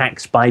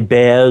by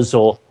bears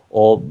or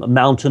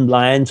mountain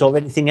lions or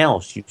anything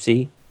else, you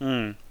see.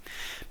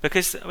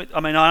 Because,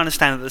 I mean, I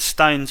understand that the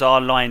stones are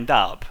lined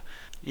up.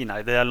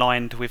 They're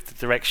aligned with the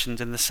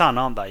directions in the sun,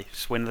 aren't they?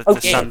 So when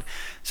the sun.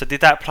 So did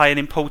that play an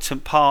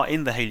important part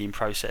in the healing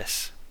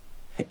process?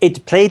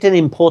 It played an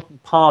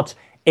important part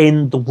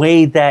in the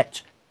way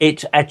that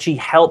it actually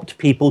helped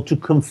people to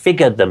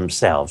configure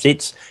themselves.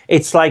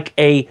 It's like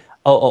a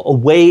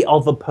way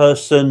of a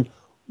person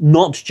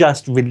not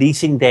just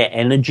releasing their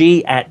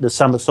energy at the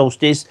summer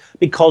solstice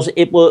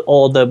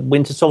or the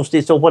winter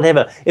solstice or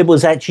whatever. It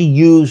was actually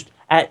used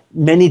at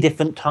many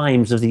different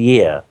times of the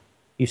year.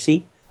 You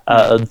see,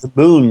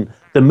 the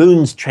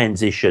moon's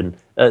transition.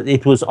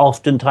 It was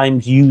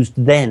oftentimes used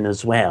then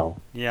as well.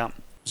 Yeah.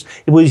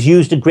 It was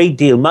used a great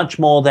deal, much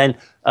more than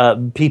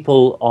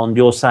people on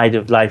your side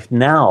of life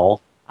now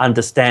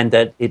understand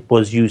that it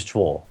was used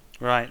for.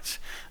 Right.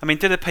 I mean,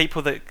 do the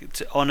people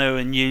that honour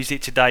and use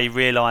it today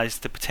realise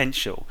the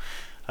potential?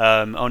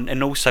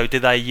 And also, do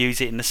they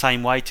use it in the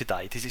same way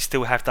today? Does it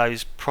still have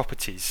those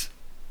properties?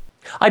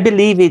 I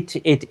believe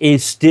it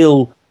is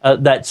still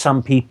that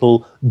some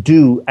people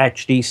do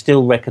actually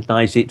still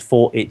recognise it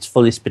for its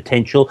fullest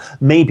potential.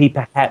 Maybe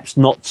perhaps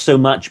not so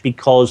much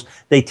because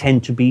they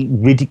tend to be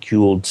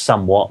ridiculed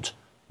somewhat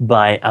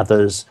by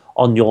others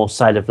on your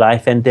side of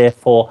life, and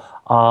therefore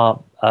are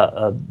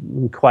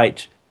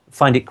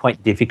find it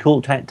quite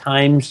difficult at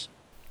times.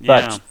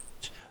 Yeah.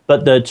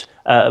 But that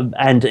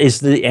and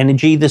is the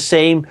energy the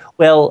same?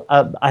 Well,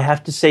 I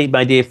have to say,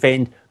 my dear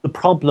friend, the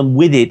problem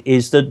with it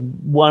is that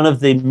one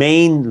of the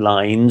main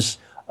lines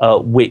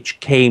which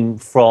came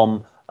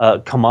from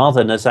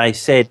Carmarthen, as I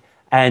said,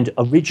 and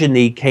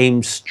originally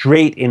came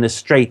straight in a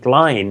straight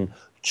line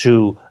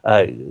to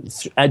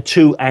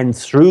and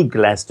through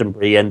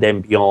Glastonbury and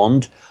then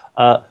beyond,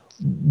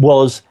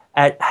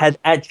 had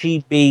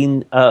actually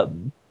been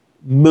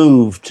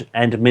moved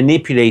and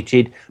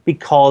manipulated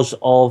because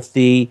of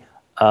the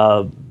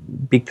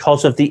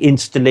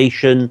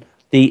installation,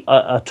 the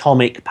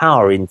atomic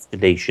power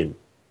installation.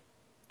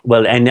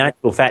 Well, in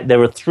actual fact,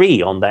 there are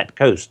 3 on that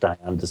coast, I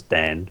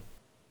understand.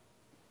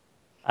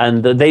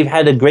 And they've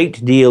had a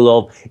great deal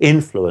of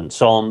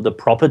influence on the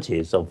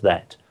properties of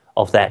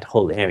that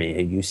whole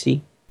area, you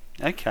see.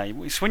 Okay.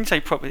 So when you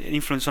say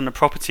influence on the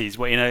properties,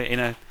 what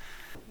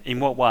in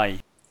what way?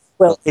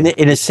 Well,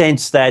 in a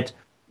sense that,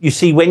 you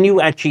see, when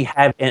you actually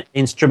have an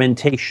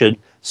instrumentation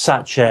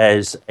such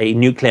as a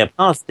nuclear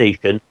power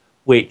station,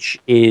 which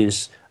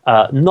is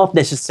not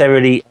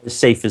necessarily as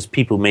safe as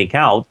people make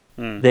out,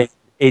 then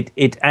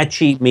it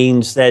actually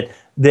means that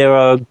there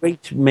are a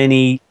great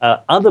many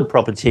other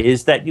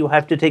properties that you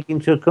have to take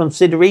into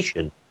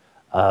consideration.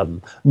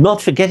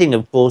 Not forgetting,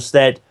 of course,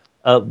 that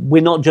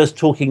we're not just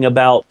talking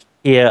about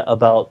here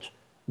about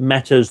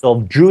matters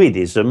of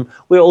Druidism.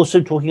 We're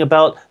also talking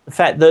about the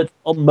fact that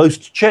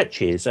most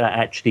churches are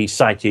actually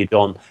sited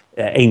on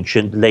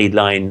ancient ley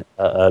line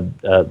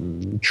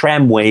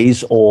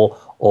tramways or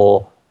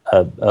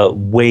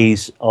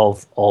ways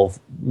of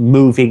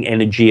moving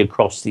energy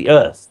across the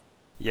earth.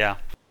 Yeah.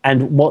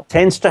 And what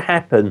tends to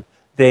happen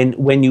then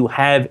when you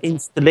have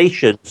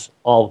installations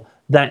of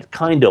that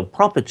kind of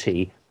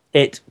property,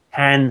 it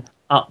can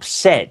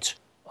upset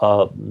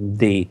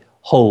the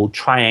whole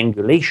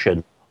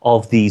triangulation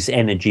of these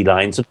energy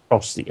lines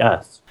across the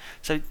earth.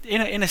 So,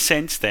 in a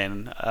sense,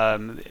 then,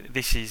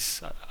 this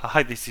is. I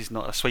hope this is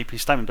not a sweeping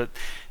statement, but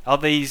are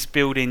these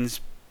buildings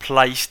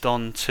placed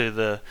onto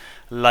the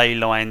ley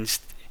lines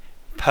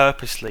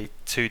purposely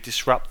to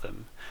disrupt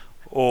them,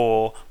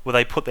 or were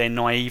they put there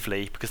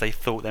naively because they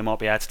thought they might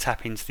be able to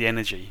tap into the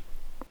energy?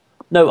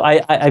 No,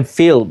 I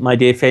feel, my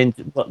dear friend,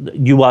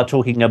 you are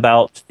talking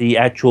about the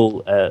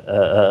actual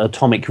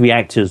atomic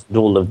reactors and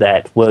all of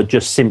that were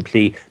just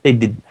simply, they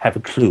didn't have a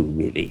clue,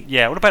 really.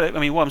 Yeah. What about? I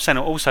mean, what I'm saying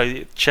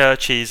also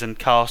churches and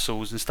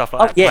castles and stuff Oh,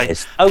 like that.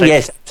 yes. Oh,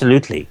 yes,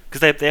 absolutely.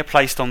 Because they're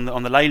placed on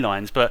the ley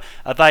lines, but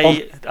are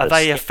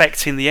they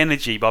affecting the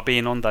energy by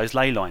being on those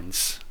ley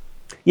lines?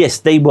 Yes,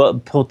 they were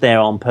put there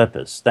on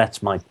purpose.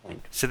 That's my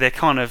point. So they're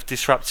kind of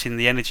disrupting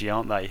the energy,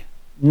 aren't they?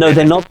 No,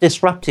 they're not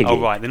disrupting Oh,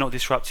 it. right, they're not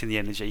disrupting the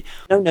energy.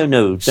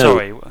 No.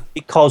 Sorry.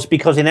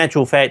 Because in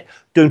actual fact,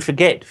 don't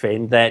forget,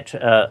 friend, that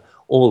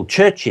all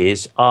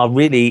churches are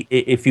really,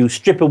 if you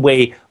strip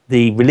away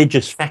the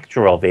religious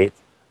factor of it,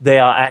 they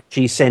are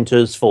actually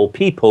centers for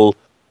people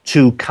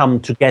to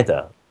come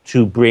together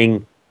to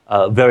bring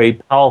very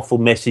powerful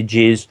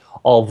messages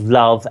of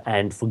love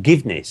and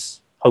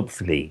forgiveness,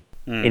 hopefully,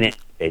 in it.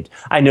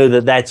 I know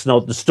that that's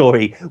not the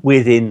story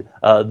within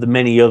the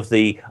many of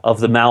the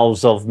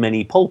mouths of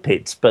many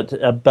pulpits, but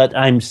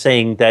I'm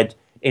saying that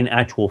in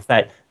actual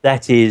fact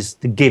that is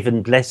the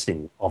given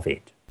blessing of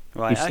it.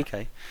 Right.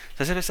 Okay.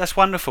 So that's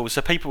wonderful.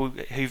 So people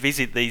who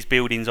visit these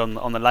buildings on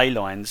the ley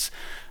lines,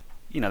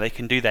 they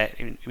can do that.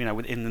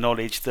 Within the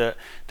knowledge that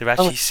they're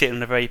actually sitting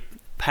in a very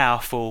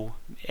powerful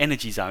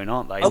energy zone,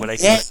 aren't they? Oh,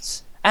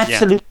 yes,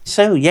 absolutely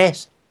so.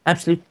 Yes,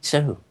 absolutely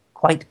so.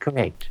 Quite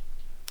correct.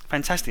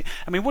 Fantastic.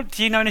 I mean, what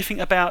do you know anything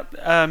about?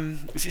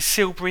 Is it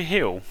Silbury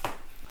Hill?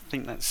 I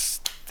think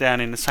that's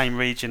down in the same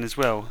region as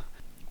well,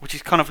 which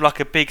is kind of like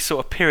a big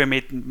sort of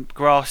pyramid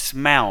grass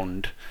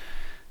mound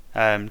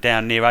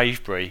down near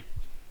Avebury.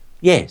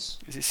 Yes,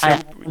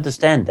 I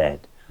understand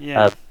that.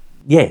 Yeah.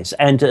 Yes,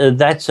 and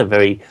that's a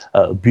very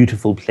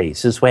beautiful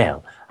place as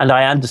well. And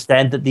I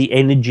understand that the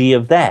energy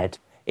of that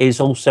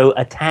is also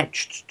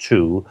attached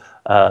to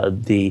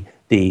the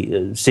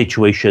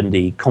situation,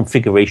 the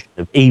configuration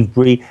of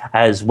Avebury,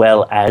 as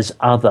well as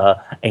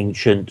other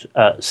ancient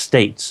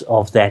states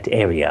of that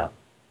area.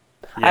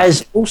 Yeah.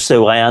 As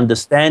also, I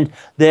understand,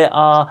 there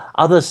are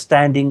other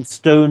standing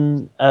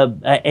stone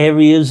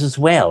areas as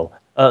well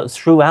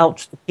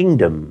throughout the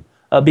kingdom,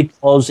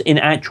 because in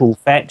actual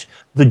fact,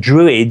 the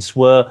Druids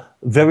were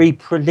very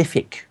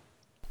prolific.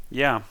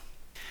 Yeah.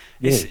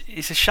 Yes.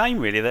 It's a shame,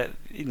 really, that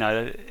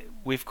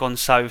we've gone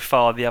so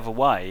far the other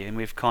way, and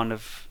we've kind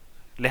of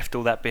left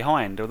all that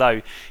behind.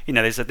 Although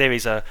there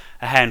is a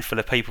handful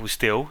of people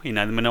still, the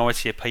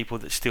minority of people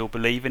that still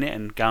believe in it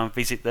and go and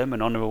visit them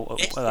and honour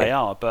where they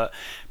are. But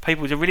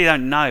people really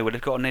don't know what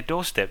they've got on their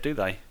doorstep, do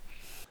they?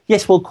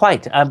 Yes, well,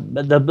 quite.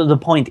 The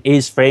point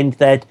is, friend,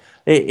 that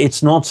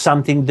it's not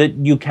something that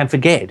you can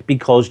forget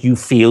because you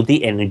feel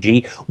the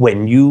energy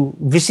when you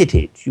visit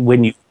it.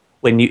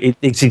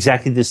 It's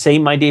exactly the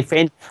same, my dear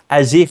friend,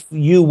 as if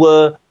you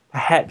were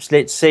perhaps,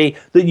 let's say,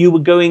 that you were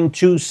going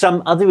to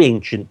some other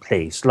ancient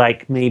place,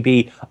 like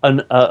maybe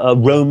a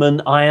Roman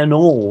iron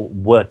ore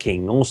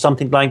working or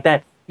something like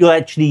that. You'll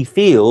actually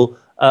feel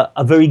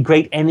a very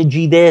great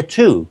energy there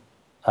too.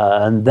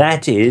 And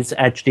that is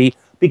actually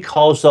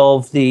because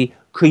of the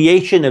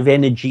creation of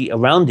energy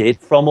around it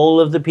from all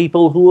of the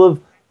people who have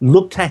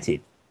looked at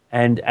it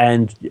and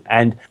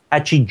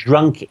actually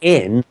drunk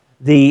in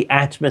the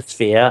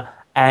atmosphere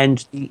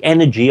and the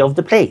energy of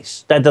the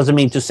place. That doesn't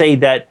mean to say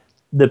that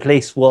the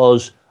place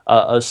was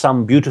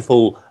some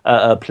beautiful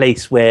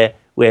place where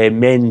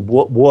men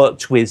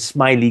worked with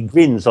smiley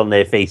grins on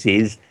their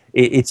faces.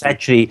 It's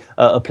actually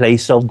a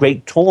place of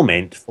great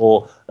torment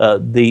for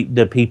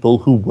the people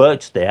who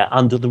worked there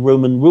under the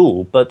Roman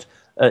rule. But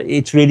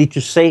it's really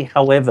to say,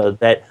 however,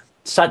 that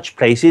such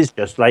places,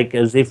 just like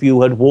as if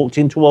you had walked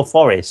into a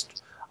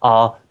forest,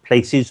 are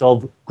places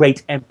of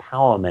great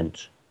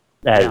empowerment.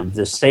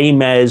 The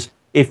same as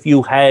if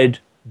you had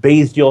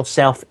bathed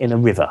yourself in a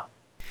river.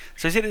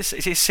 So is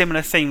it a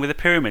similar thing with the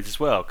pyramids as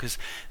well? Because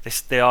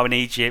they are in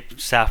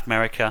Egypt, South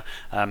America.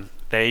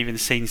 There even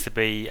seems to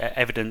be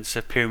evidence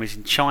of pyramids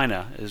in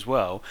China as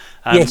well,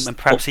 yes. And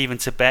perhaps even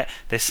Tibet.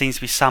 There seems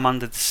to be some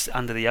under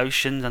the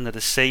oceans, under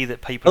the sea,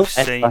 that people have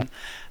seen. Right.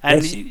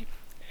 And yes.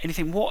 and you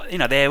think, what,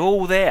 they're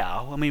all there.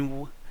 I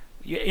mean,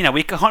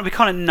 we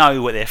kind of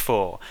know what they're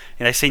for.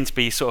 They seem to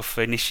be sort of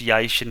for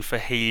initiation, for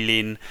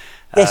healing,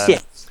 Yes,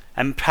 yes.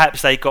 and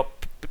perhaps they got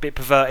a bit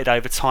perverted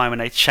over time and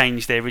they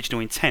changed their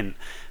original intent.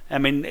 I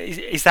mean,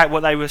 is that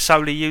what they were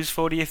solely used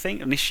for, do you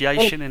think?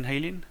 Initiation and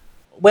healing?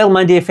 Well,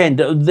 my dear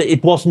friend,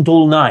 it wasn't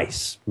all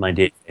nice, my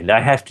dear friend. I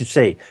have to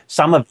say,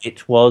 some of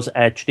it was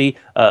actually,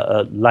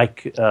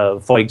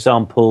 for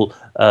example,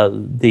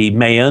 the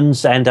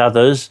Mayans and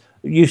others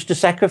used to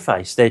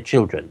sacrifice their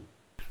children.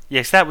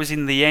 Yes, that was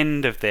in the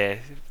end of their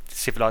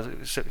Yes,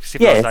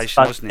 civilization,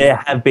 but wasn't there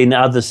it? have been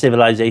other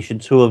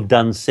civilizations who have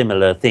done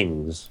similar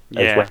things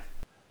as well. Yeah.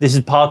 This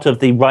is part of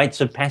the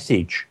rites of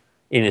passage,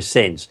 in a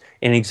sense,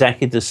 in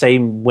exactly the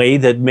same way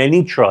that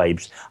many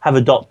tribes have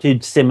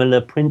adopted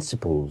similar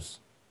principles.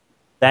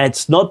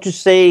 That's not to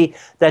say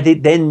that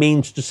it then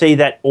means to say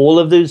that all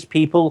of those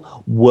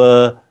people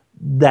were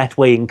that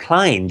way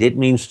inclined. It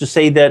means to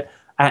say that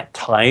at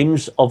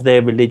times of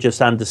their religious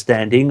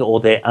understanding or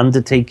their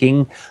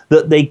undertaking,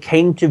 that they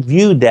came to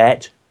view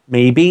that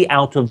maybe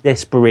out of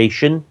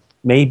desperation,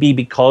 maybe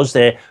because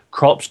their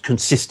crops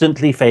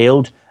consistently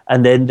failed,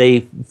 and then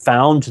they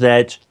found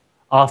that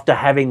after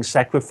having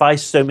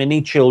sacrificed so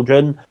many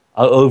children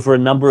over a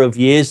number of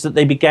years, that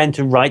they began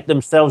to right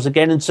themselves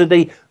again. And so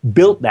they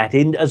built that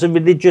in as a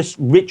religious,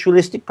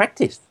 ritualistic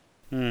practice.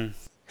 Mm.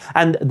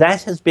 And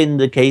that has been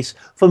the case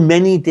for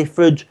many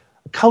different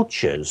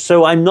cultures.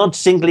 So I'm not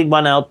singling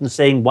one out and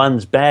saying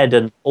one's bad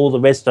and all the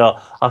rest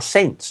are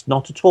saints.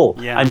 Not at all.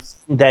 Yeah. I'm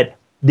saying that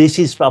this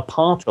is a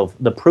part of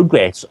the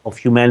progress of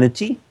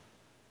humanity.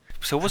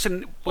 So was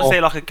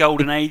there like a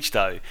golden age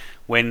though,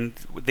 when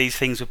these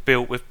things were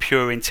built with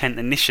pure intent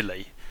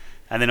initially,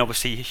 and then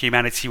obviously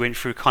humanity went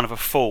through kind of a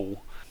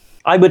fall?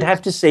 I would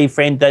have to say,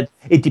 friend, that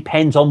it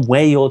depends on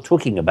where you're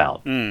talking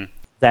about.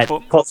 That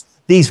because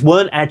these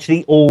weren't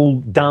actually all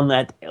done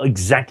at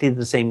exactly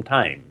the same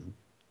time.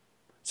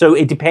 So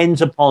it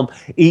depends upon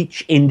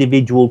each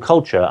individual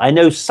culture. I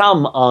know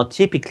some are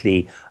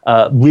typically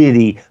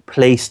really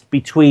placed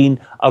between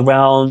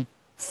around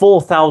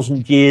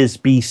 4,000 years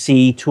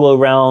BC to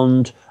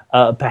around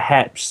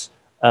perhaps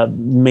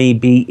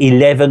maybe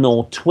 11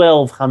 or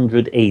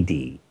 1200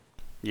 AD.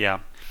 Yeah.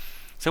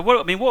 So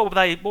what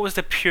was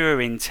the pure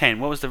intent?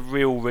 What was the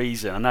real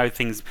reason? I know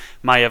things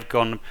may have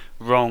gone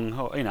wrong,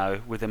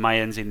 with the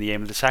Mayans in the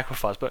end of the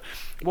sacrifice. But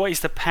what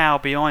is the power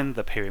behind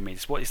the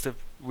pyramids? What is the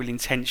real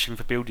intention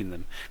for building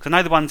them? Because I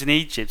know the ones in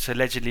Egypt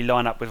allegedly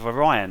line up with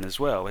Orion as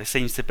well. It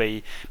seems to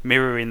be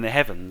mirroring the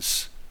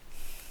heavens.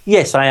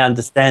 Yes, I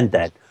understand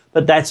that.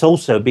 But that's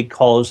also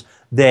because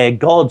they're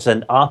gods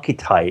and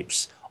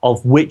archetypes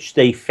of which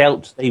they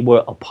felt they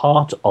were a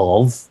part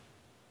of,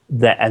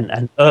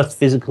 an earth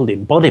physical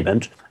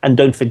embodiment. And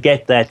don't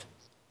forget that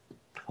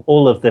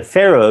all of the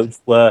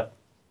pharaohs were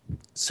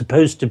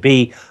supposed to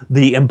be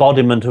the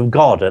embodiment of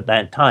God at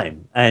that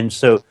time. And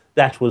so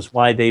that was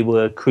why they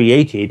were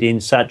created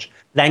in such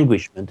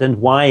languishment, and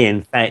why,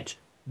 in fact,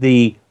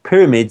 the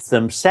pyramids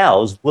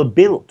themselves were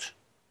built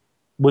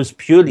was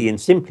purely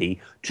and simply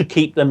to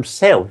keep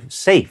themselves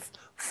safe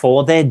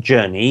for their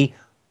journey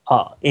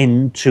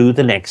into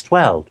the next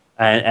world.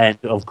 And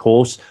of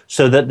course,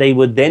 so that they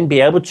would then be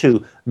able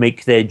to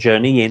make their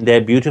journey in their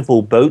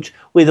beautiful boat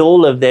with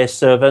all of their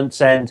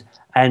servants and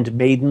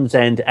maidens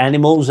and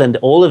animals and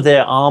all of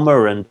their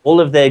armor and all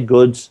of their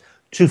goods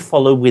to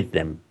follow with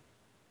them.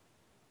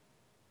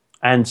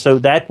 And so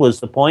that was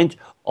the point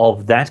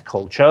of that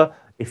culture.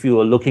 If you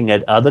were looking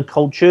at other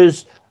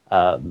cultures,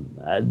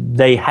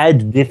 they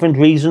had different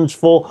reasons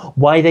for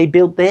why they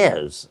built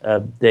theirs.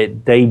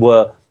 They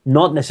were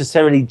not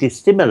necessarily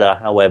dissimilar,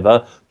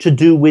 however, to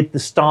do with the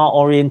star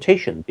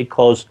orientation,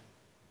 because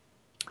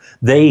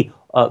there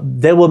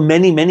were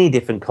many, many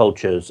different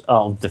cultures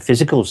of the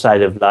physical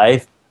side of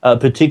life,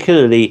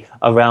 particularly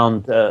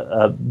around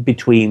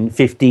between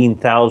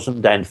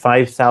 15,000 and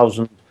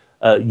 5,000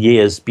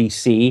 years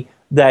BC,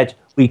 that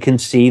we can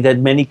see that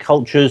many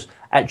cultures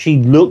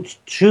actually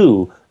looked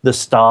to the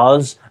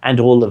stars and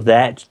all of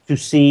that to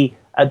see,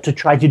 to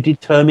try to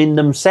determine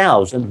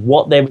themselves and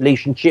what their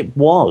relationship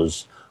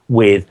was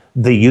with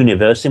the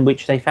universe in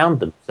which they found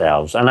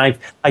themselves. And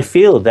I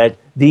feel that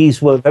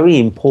these were very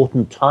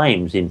important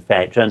times, in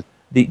fact, and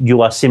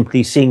you are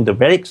simply seeing the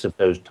relics of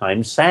those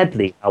times.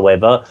 Sadly,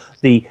 however,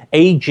 the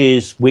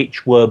ages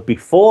which were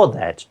before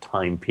that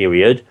time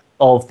period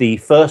of the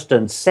first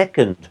and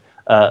second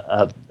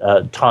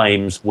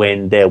times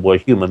when there were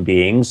human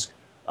beings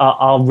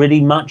are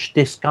really much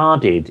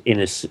discarded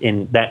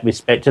in that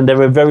respect, and there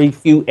are very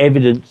few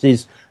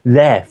evidences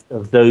left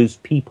of those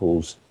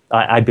peoples.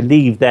 I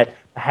believe that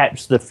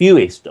perhaps the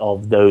fewest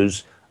of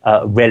those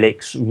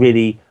relics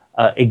really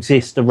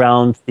exist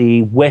around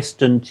the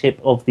western tip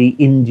of the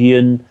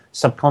Indian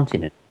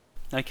subcontinent.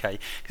 Okay,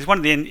 because one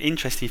of the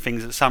interesting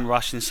things that some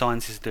Russian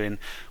scientists are doing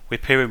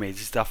with pyramids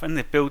and stuff, and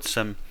they've built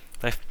some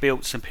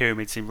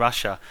pyramids in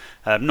Russia,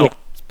 not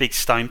big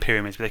stone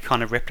pyramids, but they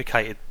kind of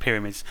replicated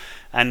pyramids,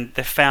 and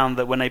they found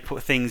that when they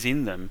put things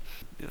in them,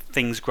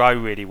 things grow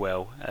really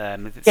well.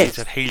 It seems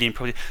to have healing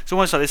properties. It's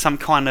almost like there's some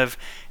kind of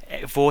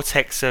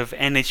vortex of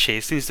energy.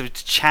 It seems to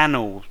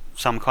channel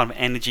some kind of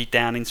energy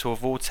down into a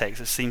vortex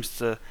that seems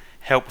to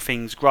help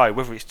things grow,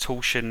 whether it's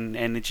torsion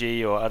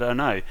energy or I don't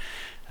know.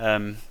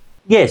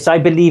 Yes, I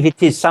believe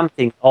it is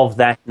something of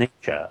that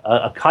nature,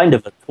 a kind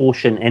of a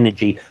torsion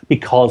energy,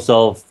 because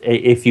of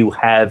if you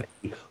have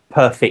a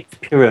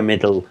perfect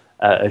pyramidal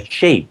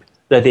shape,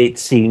 that it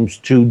seems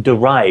to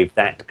derive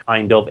that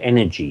kind of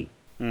energy.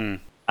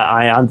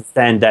 I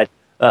understand that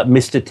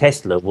Mr.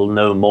 Tesla will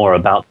know more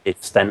about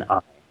this than I.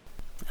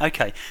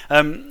 Okay,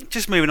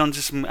 just moving on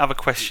to some other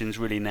questions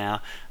really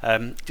now.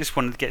 Just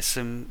wanted to get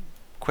some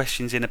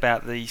questions in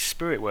about the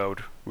spirit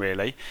world,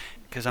 really,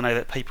 because I know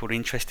that people are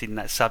interested in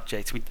that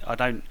subject. I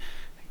don't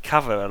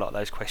cover a lot of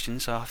those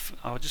questions, so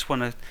I just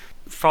want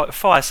to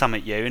fire some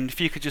at you, and if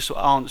you could just sort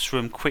of answer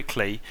them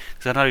quickly,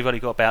 because I know we've only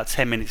got about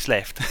 10 minutes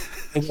left.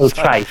 We'll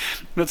try.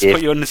 Not to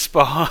put you on the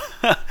spot.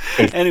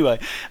 Anyway,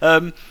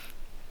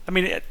 I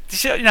mean,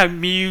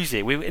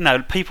 music.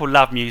 People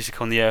love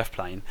music on the Earth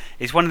plane.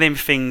 It's one of them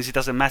things. It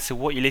doesn't matter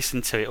what you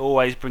listen to; it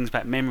always brings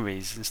back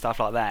memories and stuff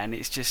like that. And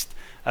it's just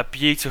a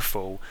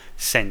beautiful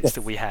sense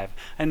that we have.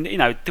 And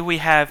do we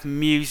have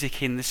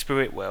music in the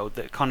spirit world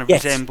that kind of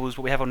resembles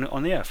what we have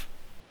on the Earth?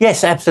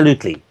 Yes,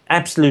 absolutely,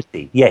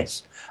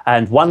 yes.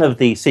 And one of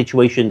the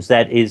situations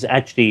that is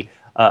actually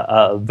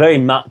very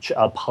much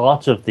a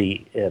part of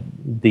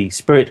the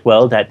spirit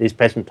world at this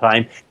present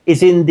time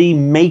is in the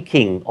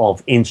making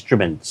of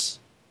instruments.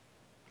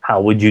 How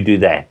would you do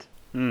that?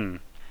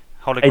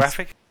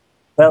 Holographic?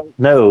 Well,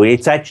 no,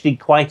 it's actually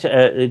quite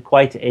a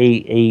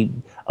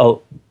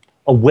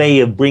way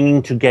of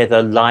bringing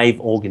together live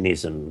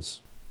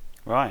organisms.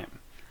 Right.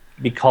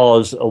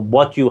 Because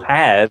what you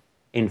have,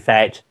 in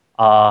fact,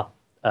 are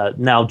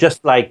now,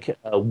 just like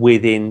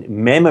within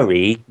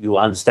memory, you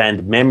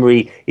understand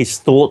memory is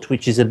thought,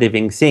 which is a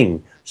living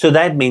thing. So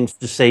that means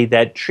to say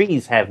that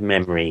trees have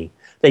memory.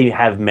 They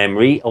have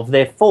memory of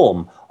their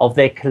form, of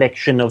their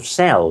collection of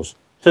cells.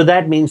 So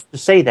that means to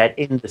say that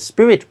in the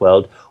spirit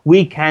world,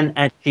 we can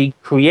actually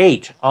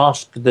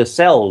ask the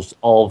cells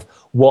of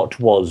what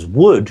was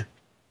wood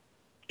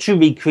to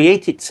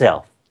recreate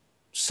itself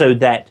so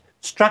that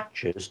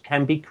structures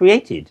can be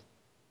created.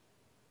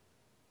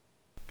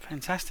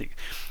 Fantastic.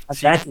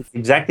 That is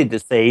exactly the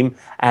same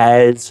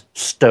as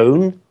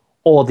stone,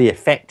 or the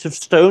effect of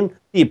stone.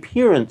 The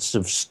appearance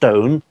of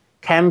stone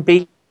can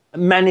be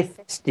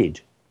manifested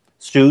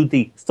through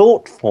the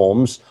thought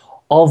forms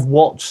of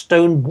what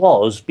stone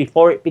was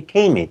before it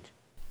became it.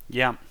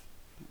 Yeah.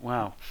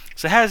 Wow.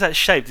 So how is that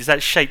shaped? Is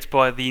that shaped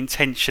by the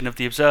intention of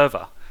the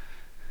observer?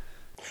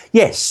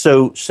 Yes.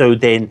 So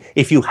then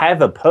if you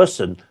have a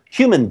person,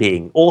 human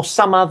being, or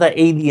some other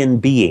alien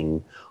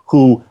being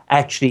who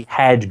actually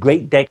had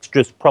great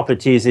dexterous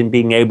properties in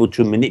being able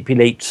to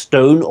manipulate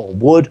stone or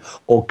wood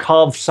or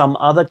carve some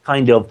other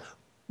kind of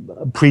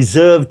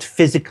preserved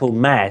physical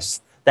mass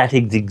that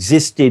had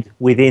existed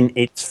within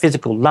its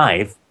physical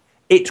life,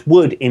 it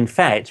would in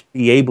fact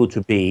be able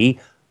to be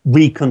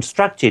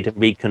reconstructed and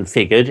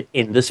reconfigured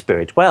in the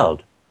spirit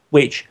world.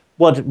 Which,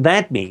 what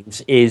that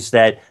means is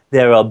that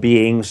there are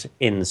beings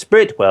in the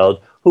spirit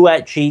world who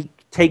actually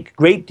take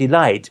great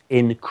delight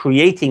in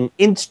creating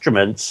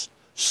instruments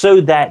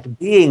so that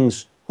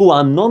beings who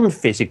are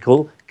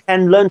non-physical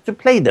can learn to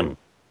play them.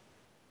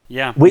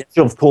 Yeah. Which,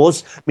 of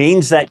course,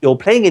 means that you're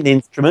playing an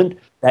instrument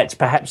that's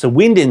perhaps a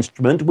wind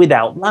instrument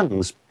without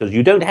lungs, because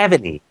you don't have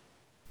any.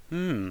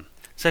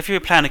 So if you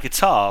were playing a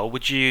guitar,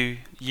 would you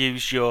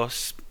use your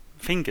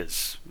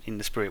fingers in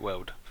the spirit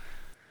world?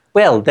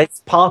 Well,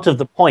 that's part of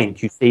the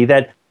point, you see,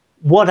 that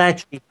what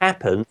actually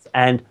happens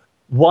and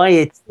why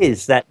it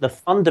is that the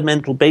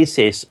fundamental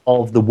basis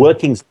of the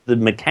workings, the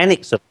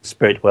mechanics of the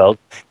spirit world,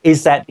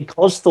 is that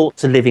because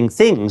thoughts are living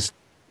things,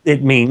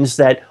 it means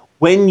that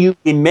when you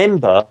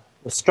remember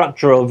the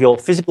structure of your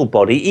physical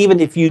body, even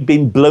if you'd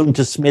been blown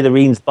to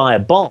smithereens by a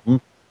bomb,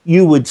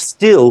 you would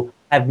still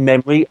have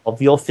memory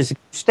of your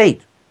physical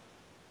state.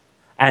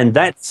 And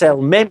that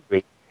cell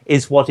memory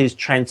is what is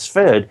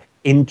transferred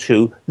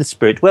into the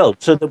spirit world,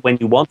 so that when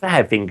you want to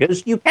have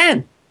fingers, you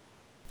can.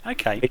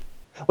 Okay.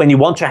 When you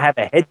want to have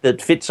a head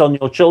that fits on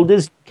your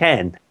shoulders, you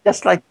can.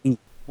 Just like me.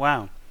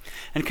 Wow.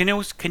 And can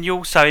you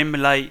also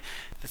emulate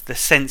the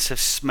sense of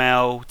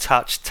smell,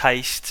 touch,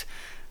 taste?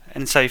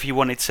 And so if you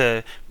wanted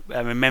to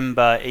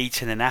remember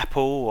eating an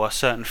apple or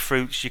certain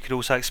fruits, you could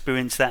also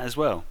experience that as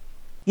well?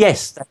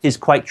 Yes, that is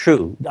quite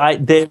true.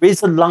 There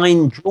is a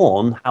line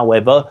drawn,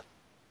 however,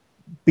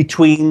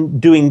 between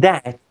doing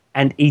that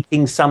and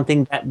eating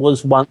something that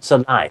was once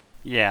alive.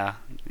 Yeah,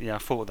 I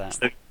thought that.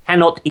 So you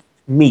cannot eat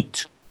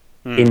meat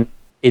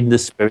in the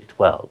spirit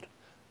world.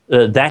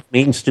 That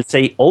means to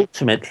say,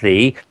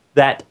 ultimately,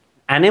 that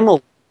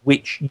animal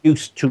which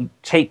used to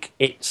take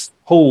its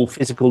whole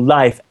physical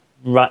life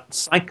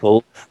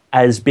cycle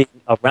as being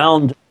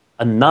around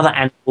another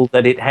animal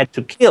that it had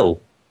to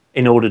kill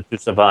in order to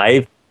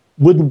survive,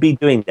 wouldn't be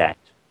doing that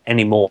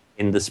anymore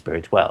in the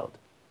spirit world.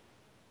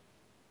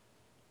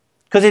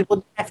 Because it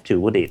wouldn't have to,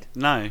 would it?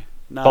 No.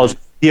 Because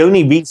the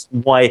only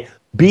reason why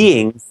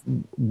beings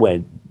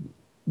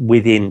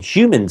within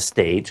human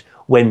state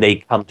when they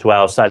come to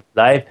our side of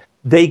life,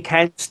 they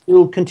can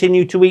still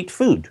continue to eat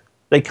food.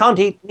 They can't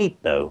eat meat,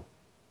 though,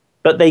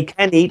 but they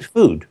can eat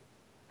food.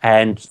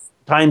 And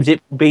sometimes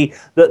it will be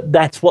that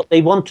that's what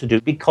they want to do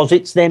because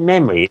it's their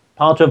memory. It's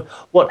part of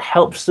what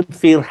helps them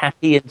feel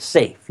happy and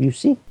safe, you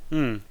see?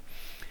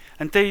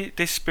 And do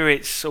these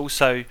spirits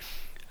also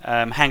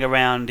hang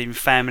around in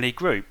family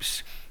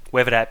groups,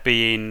 whether that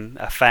be in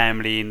a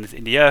family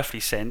in the earthly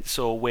sense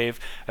or with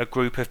a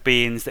group of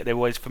beings that they're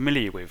always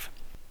familiar with?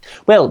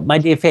 Well, my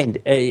dear friend,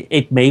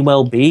 it may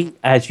well be,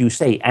 as you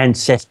say,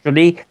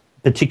 ancestrally,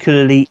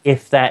 particularly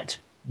if that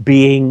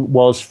being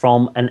was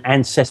from an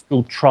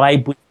ancestral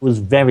tribe which was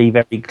very,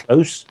 very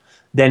close,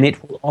 then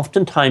it will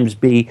oftentimes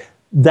be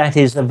that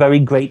is a very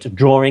great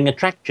drawing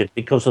attraction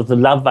because of the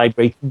love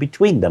vibration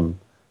between them.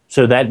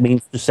 So that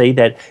means to say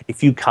that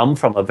if you come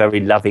from a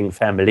very loving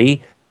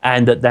family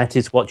and that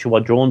is what you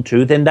are drawn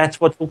to, then that's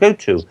what you'll go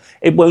to.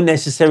 It won't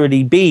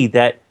necessarily be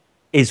that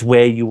is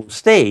where you will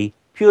stay,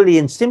 purely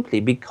and simply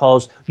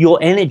because your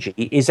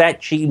energy is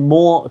actually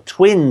more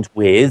twinned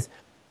with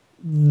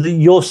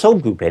your soul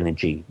group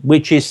energy,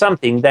 which is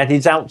something that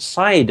is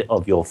outside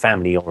of your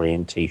family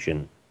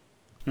orientation.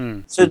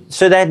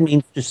 So that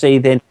means to say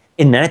then,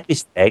 in that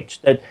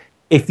respect, that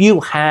if you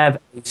have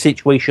a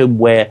situation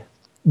where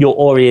your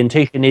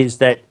orientation is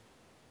that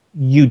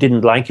you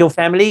didn't like your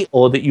family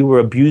or that you were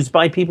abused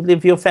by people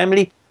of your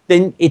family,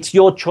 then it's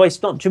your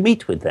choice not to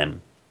meet with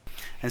them.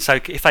 And so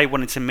if they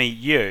wanted to meet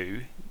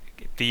you,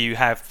 do you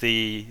have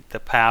the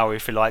power,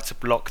 if you like, to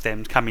block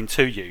them coming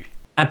to you?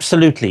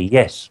 Absolutely,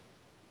 yes.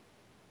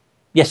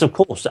 Yes, of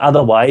course.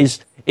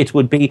 Otherwise, it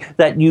would be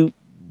that you,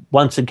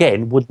 once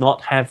again, would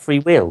not have free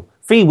will.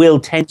 Free will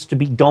tends to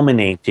be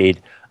dominated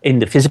in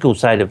the physical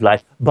side of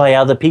life by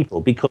other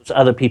people because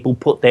other people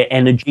put their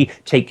energy,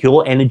 take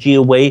your energy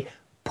away,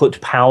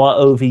 put power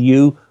over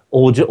you,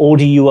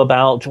 order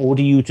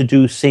you to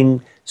do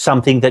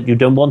something that you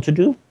don't want to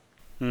do.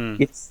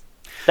 Yes.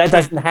 That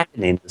doesn't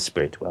happen in the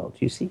spirit world,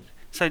 you see.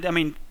 So, I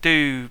mean,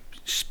 do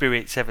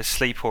spirits ever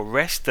sleep or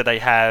rest? Do they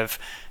have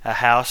a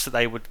house that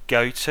they would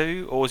go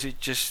to? Or is it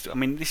just, I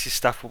mean, this is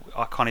stuff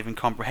I can't even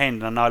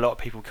comprehend, and I know a lot of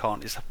people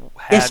can't.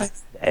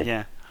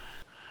 Yeah.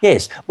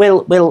 Yes.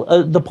 Well,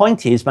 the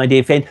point is, my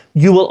dear friend,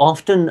 you will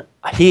often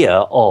hear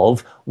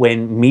of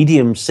when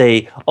mediums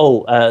say,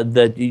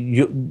 that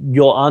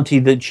your auntie,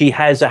 that she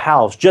has a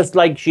house, just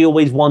like she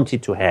always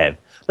wanted to have.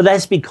 But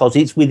that's because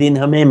it's within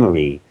her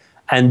memory.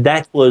 And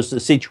that was the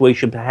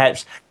situation,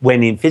 perhaps,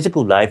 when in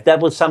physical life, that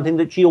was something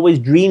that she always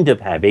dreamed of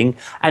having.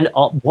 And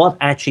what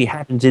actually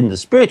happens in the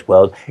spirit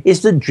world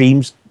is that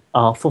dreams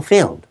are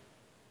fulfilled.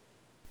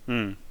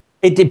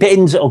 It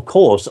depends, of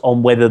course,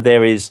 on whether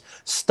there is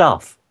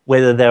stuff,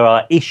 whether there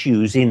are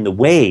issues in the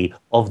way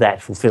of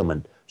that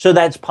fulfillment. So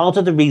that's part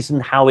of the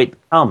reason how it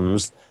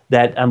comes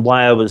that, and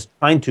why I was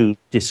trying to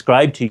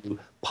describe to you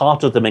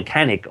part of the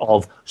mechanic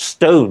of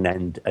stone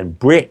and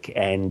brick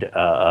and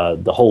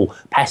the whole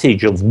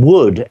passage of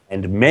wood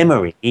and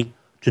memory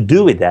to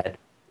do with that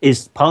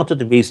is part of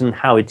the reason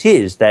how it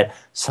is that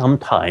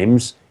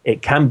sometimes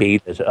it can be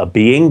that a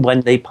being,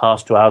 when they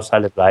pass to our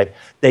side of life,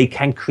 they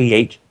can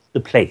create the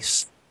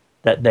place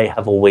that they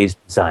have always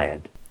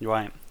desired.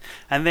 Right.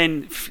 And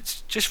then,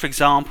 just for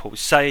example,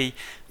 say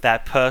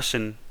that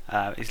person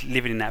is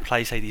living in that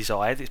place they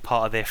desired. It's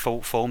part of their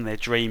thought form, their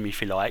dream,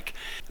 if you like.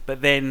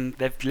 But then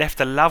they've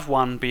left a loved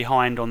one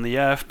behind on the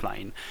earth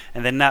plane,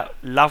 and then that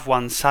loved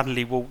one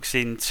suddenly walks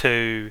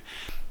into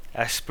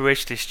a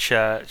spiritualist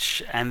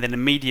church, and then a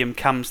medium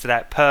comes to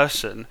that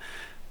person.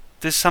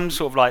 Does some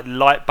sort of like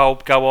light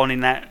bulb go on in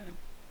that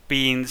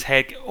being's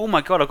head? Oh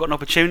my God, I've got an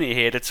opportunity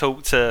here to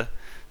talk to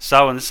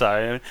so and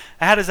so.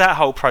 How does that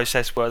whole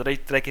process work? Do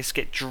they just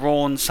get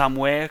drawn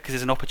somewhere because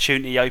there's an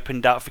opportunity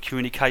opened up for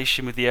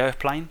communication with the earth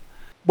plane?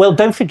 Well,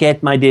 don't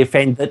forget, my dear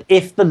friend, that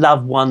if the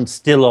loved one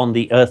still on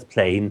the earth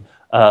plane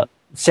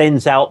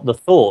sends out the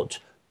thought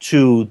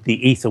to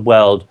the ether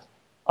world,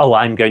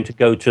 I'm going to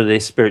go to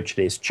this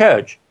spiritualist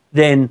church,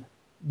 then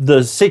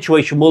the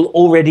situation will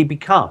already be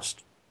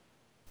cast.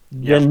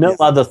 Then no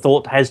other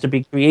thought has to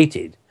be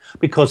created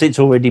because it's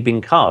already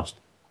been cast.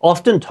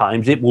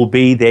 Oftentimes, it will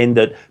be then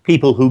that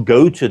people who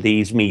go to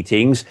these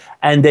meetings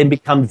and then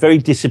become very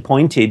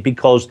disappointed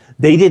because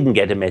they didn't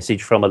get a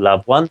message from a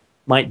loved one.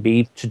 Might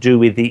be to do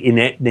with the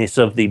ineptness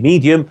of the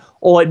medium,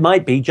 or it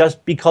might be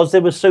just because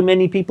there were so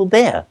many people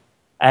there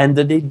and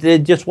that there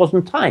just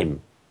wasn't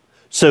time.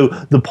 So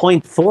the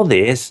point for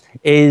this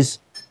is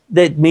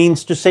that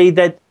means to say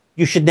that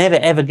you should never,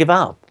 ever give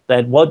up.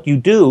 That what you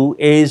do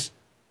is,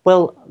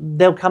 well,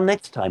 they'll come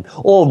next time.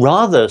 Or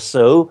rather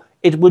so,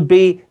 it would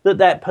be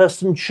that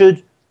person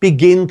should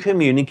begin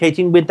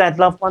communicating with that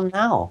loved one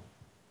now.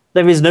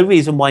 There is no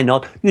reason why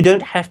not. You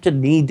don't have to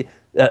need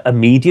a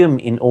medium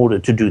in order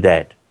to do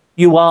that.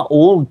 You are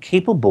all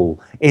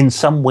capable in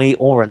some way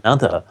or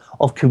another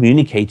of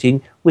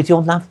communicating with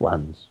your loved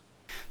ones.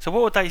 So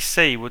what would they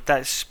see? Would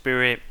that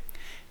spirit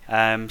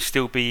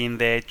still be in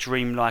their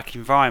dreamlike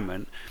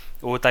environment,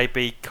 or would they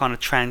be kind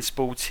of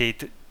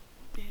transported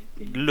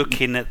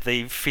looking at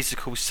the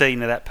physical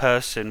scene of that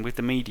person with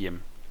the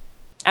medium?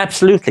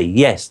 Absolutely,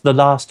 yes. The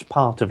last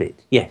part of it,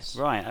 yes.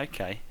 Right.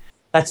 Okay.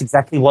 That's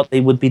exactly what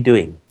they would be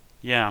doing.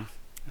 Yeah.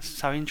 That's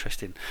so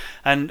interesting.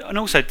 And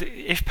also,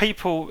 if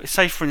people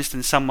say, for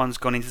instance, someone's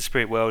gone into the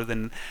spirit world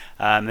and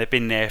they've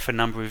been there for a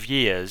number of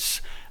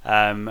years.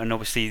 And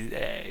obviously,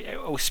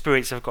 all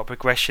spirits have got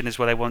progression as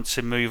well. They want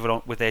to move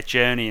on with their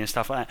journey and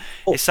stuff like that.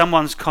 Oh, If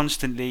someone's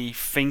constantly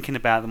thinking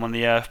about them on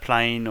the earth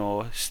plane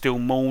or still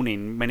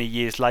mourning many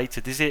years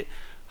later, does it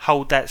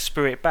hold that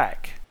spirit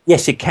back?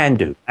 yes, it can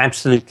do.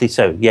 Absolutely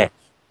so. Yes,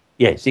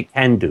 yes, it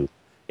can do.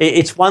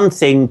 It's one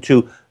thing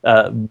to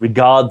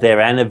regard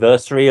their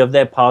anniversary of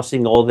their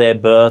passing or their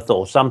birth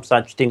or some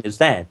such thing as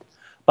that.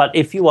 But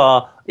if you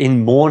are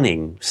in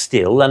mourning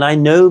still, and I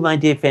know, my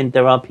dear friend,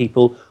 there are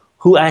people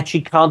who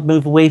actually can't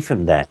move away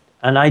from that.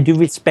 And I do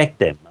respect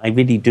them. I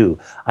really do.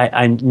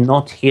 I'm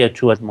not here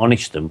to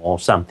admonish them or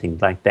something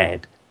like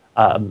that.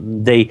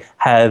 They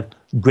have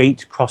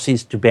great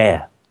crosses to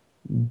bear.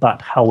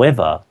 But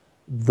however,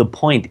 the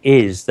point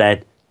is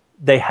that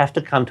they have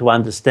to come to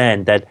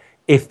understand that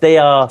if they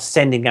are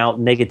sending out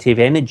negative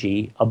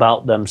energy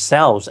about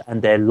themselves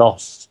and their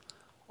loss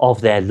of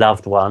their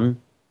loved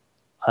one,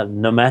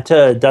 no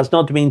matter, it does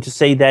not mean to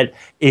say that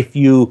if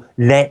you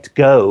let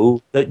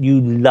go, that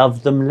you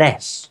love them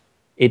less.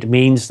 It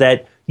means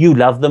that you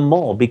love them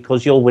more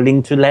because you're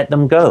willing to let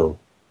them go.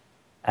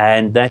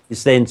 And that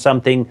is then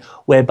something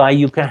whereby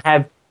you can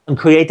have and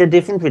create a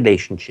different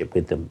relationship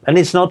with them. And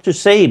it's not to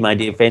say, my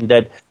dear friend,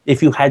 that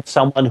if you had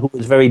someone who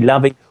was very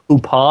loving who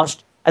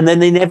passed and then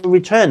they never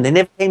returned, they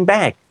never came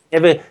back,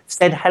 never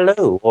said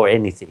hello or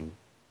anything.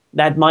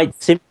 That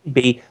might simply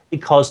be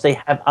because they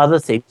have other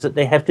things that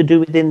they have to do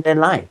within their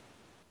life.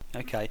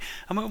 Okay.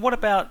 I mean, what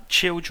about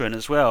children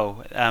as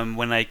well?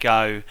 When they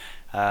go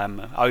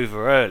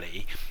over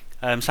early,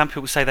 some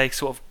people say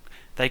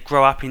they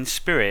grow up in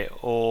spirit,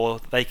 or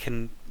they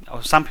can.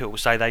 Or some people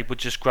say they would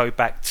just grow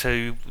back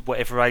to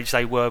whatever age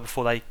they were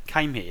before they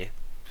came here.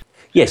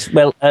 Yes,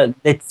 well,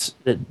 let's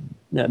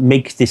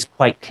make this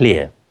quite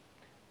clear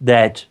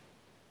that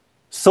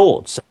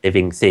thoughts are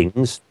living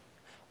things,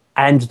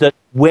 and that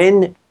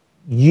when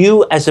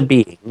you as a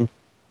being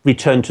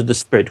return to the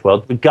spirit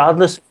world,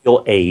 regardless of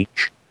your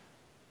age,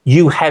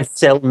 you have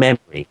cell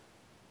memory.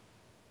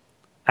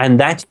 And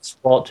that is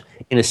what,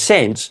 in a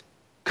sense,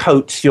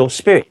 coats your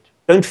spirit.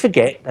 Don't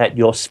forget that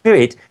your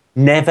spirit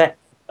never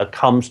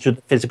comes to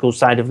the physical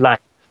side of life.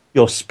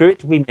 Your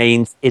spirit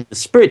remains in the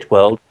spirit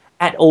world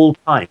at all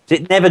times.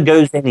 It never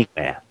goes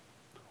anywhere.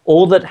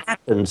 All that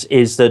happens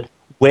is that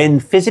when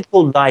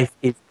physical life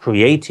is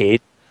created,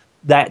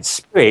 that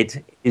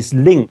spirit is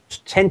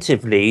linked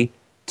tentatively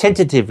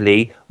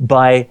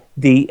by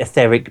the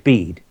etheric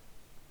bead.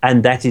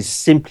 And that is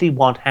simply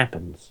what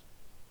happens.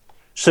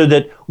 So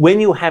that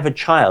when you have a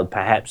child,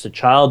 perhaps a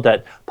child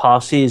that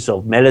passes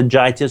of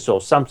meningitis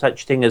or some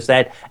such thing as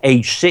that,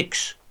 age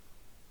 6,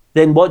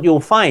 then what you'll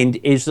find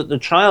is that the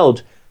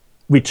child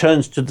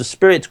returns to the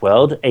spirit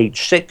world, age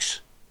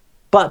 6,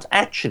 but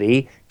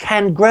actually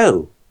can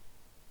grow.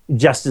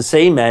 Just the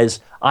same as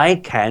I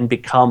can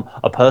become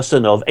a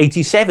person of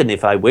 87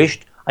 if I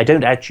wished. I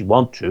don't actually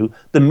want to.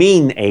 The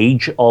mean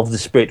age of the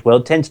spirit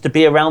world tends to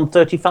be around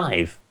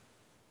 35.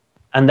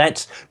 And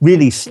that's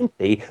really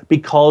simply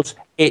because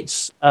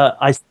it's,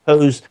 I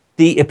suppose,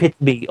 the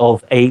epitome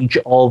of age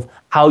of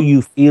how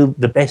you feel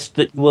the best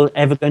that you will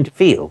ever going to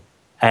feel.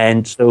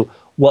 And so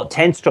what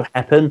tends to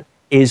happen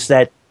is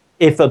that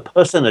if a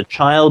person, a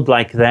child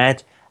like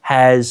that,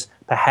 has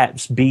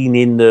perhaps been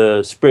in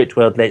the spirit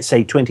world, let's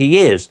say 20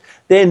 years,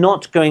 they're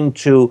not going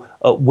to,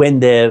 when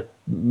their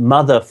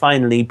mother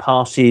finally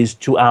passes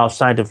to our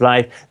side of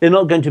life, they're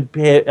not going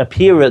to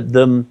appear at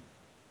them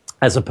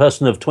as a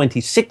person of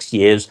 26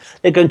 years.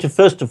 They're going to,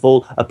 first of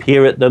all,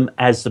 appear at them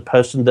as the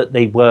person that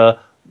they were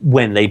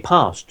when they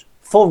passed,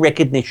 for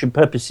recognition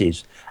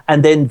purposes.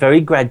 And then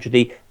very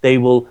gradually, they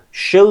will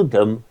show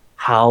them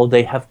how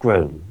they have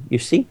grown, you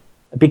see?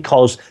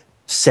 Because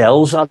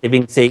cells are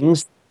living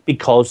things,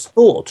 because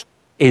thought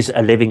is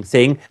a living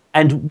thing,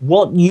 and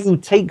what you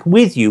take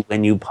with you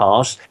when you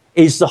pass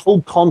is the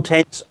whole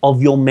contents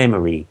of your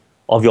memory,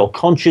 of your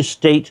conscious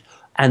state,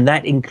 and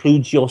that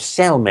includes your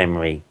cell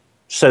memory.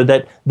 So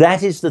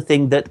that is the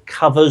thing that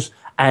covers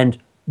and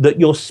that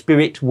your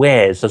spirit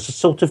wears as a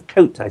sort of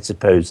coat, I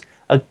suppose,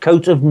 a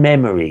coat of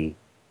memory.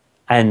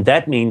 And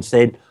that means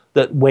then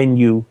that when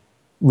you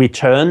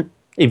return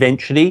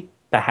eventually,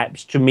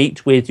 perhaps to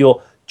meet with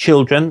your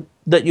children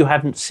that you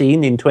haven't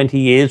seen in 20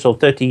 years or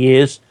 30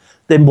 years,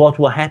 then what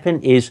will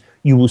happen is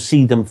you will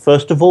see them,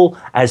 first of all,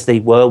 as they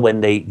were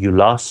when you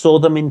last saw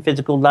them in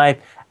physical life,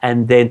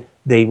 and then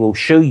they will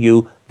show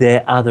you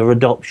their other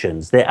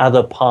adoptions, their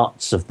other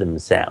parts of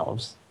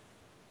themselves.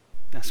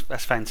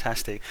 That's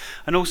fantastic.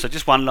 And also,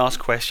 just one last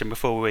question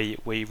before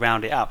we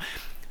round it up.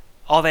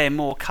 Are there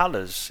more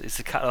colours?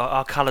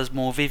 Are colours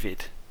more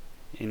vivid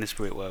in the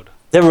spirit world?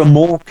 There are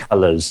more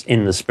colours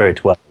in the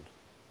spirit world.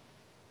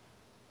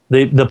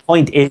 The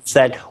point is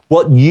that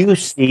what you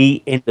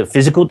see in the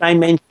physical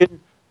dimension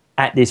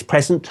at this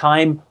present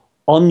time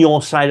on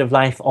your side of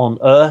life on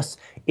Earth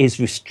is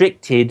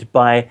restricted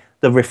by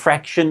the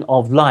refraction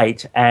of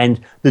light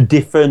and the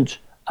different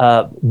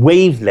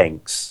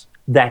wavelengths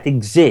that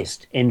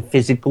exist in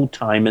physical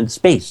time and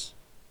space.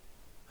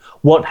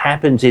 What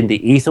happens in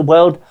the ether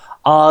world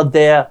are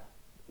that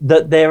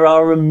there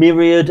are a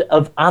myriad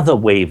of other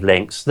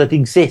wavelengths that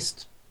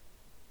exist,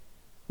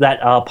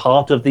 that are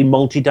part of the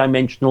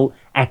multidimensional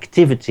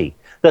activity,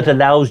 that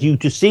allows you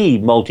to see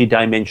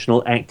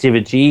multidimensional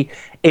activity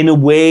in a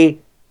way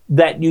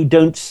that you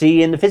don't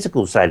see in the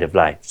physical side of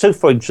life. So,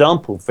 for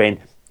example, friend,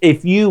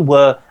 if you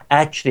were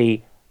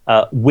actually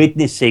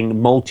witnessing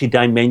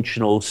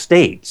multidimensional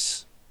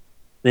states,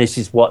 this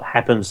is what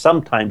happens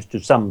sometimes to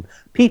some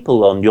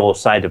people on your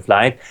side of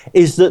life,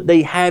 is that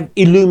they have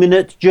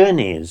illuminate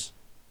journeys,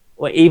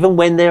 or even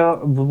when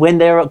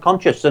they're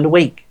conscious and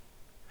awake.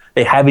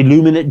 They have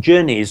illuminate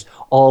journeys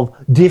of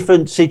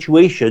different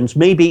situations,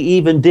 maybe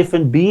even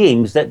different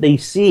beings that they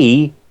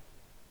see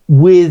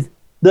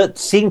that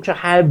seem to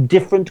have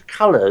different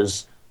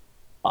colors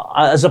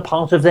as a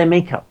part of their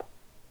makeup.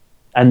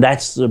 And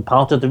that's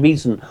part of the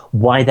reason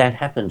why that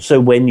happens. So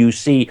when you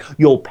see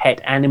your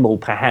pet animal,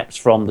 perhaps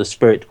from the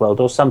spirit world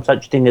or some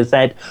such thing as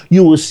that,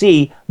 you will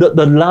see that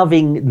the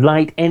loving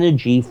light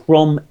energy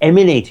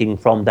emanating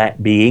from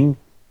that being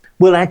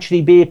will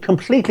actually be a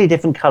completely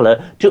different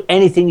color to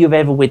anything you've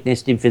ever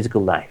witnessed in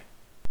physical life.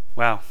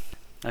 Wow.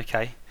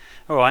 Okay.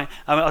 All right.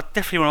 I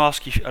definitely want to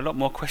ask you a lot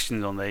more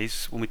questions on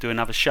these when we do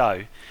another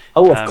show.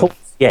 Oh, of course.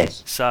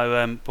 Yes.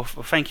 So, well,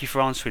 thank you for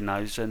answering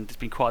those, and it's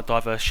been quite a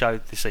diverse show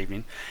this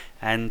evening.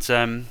 And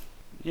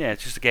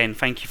just again,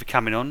 thank you for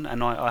coming on,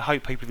 and I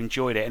hope people have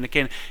enjoyed it. And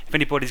again, if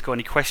anybody's got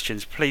any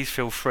questions, please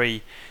feel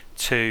free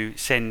to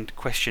send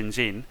questions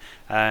in.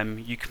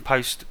 You can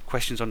post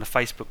questions on the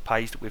Facebook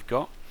page that we've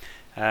got.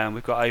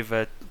 We've got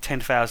over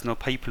 10,000 odd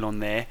people on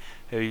there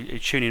who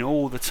tune in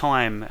all the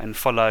time and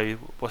follow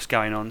what's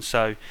going on.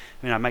 So,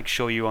 make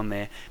sure you're on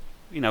there.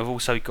 We've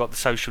also got the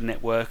social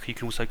network. You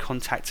can also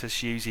contact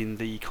us using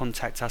the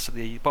contact us at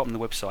the bottom of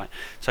the website.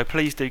 So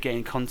please do get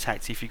in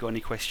contact if you've got any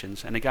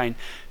questions. And again,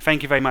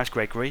 thank you very much,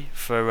 Gregory,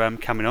 for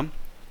coming on.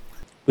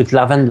 With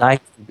love and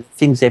light,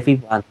 blessings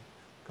everyone.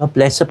 God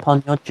bless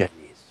upon your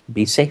journeys.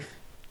 Be safe.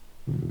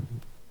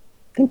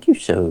 Thank you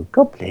so.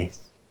 God bless.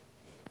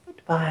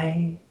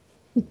 Goodbye.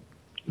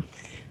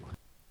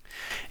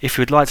 If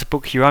you would like to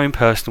book your own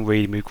personal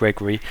reading with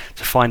Gregory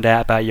to find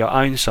out about your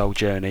own soul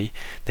journey,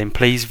 then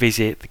please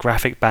visit the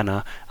graphic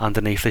banner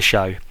underneath the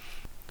show,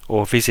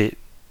 or visit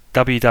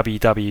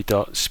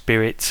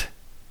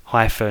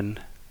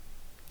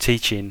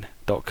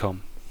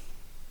www.spirit-teaching.com.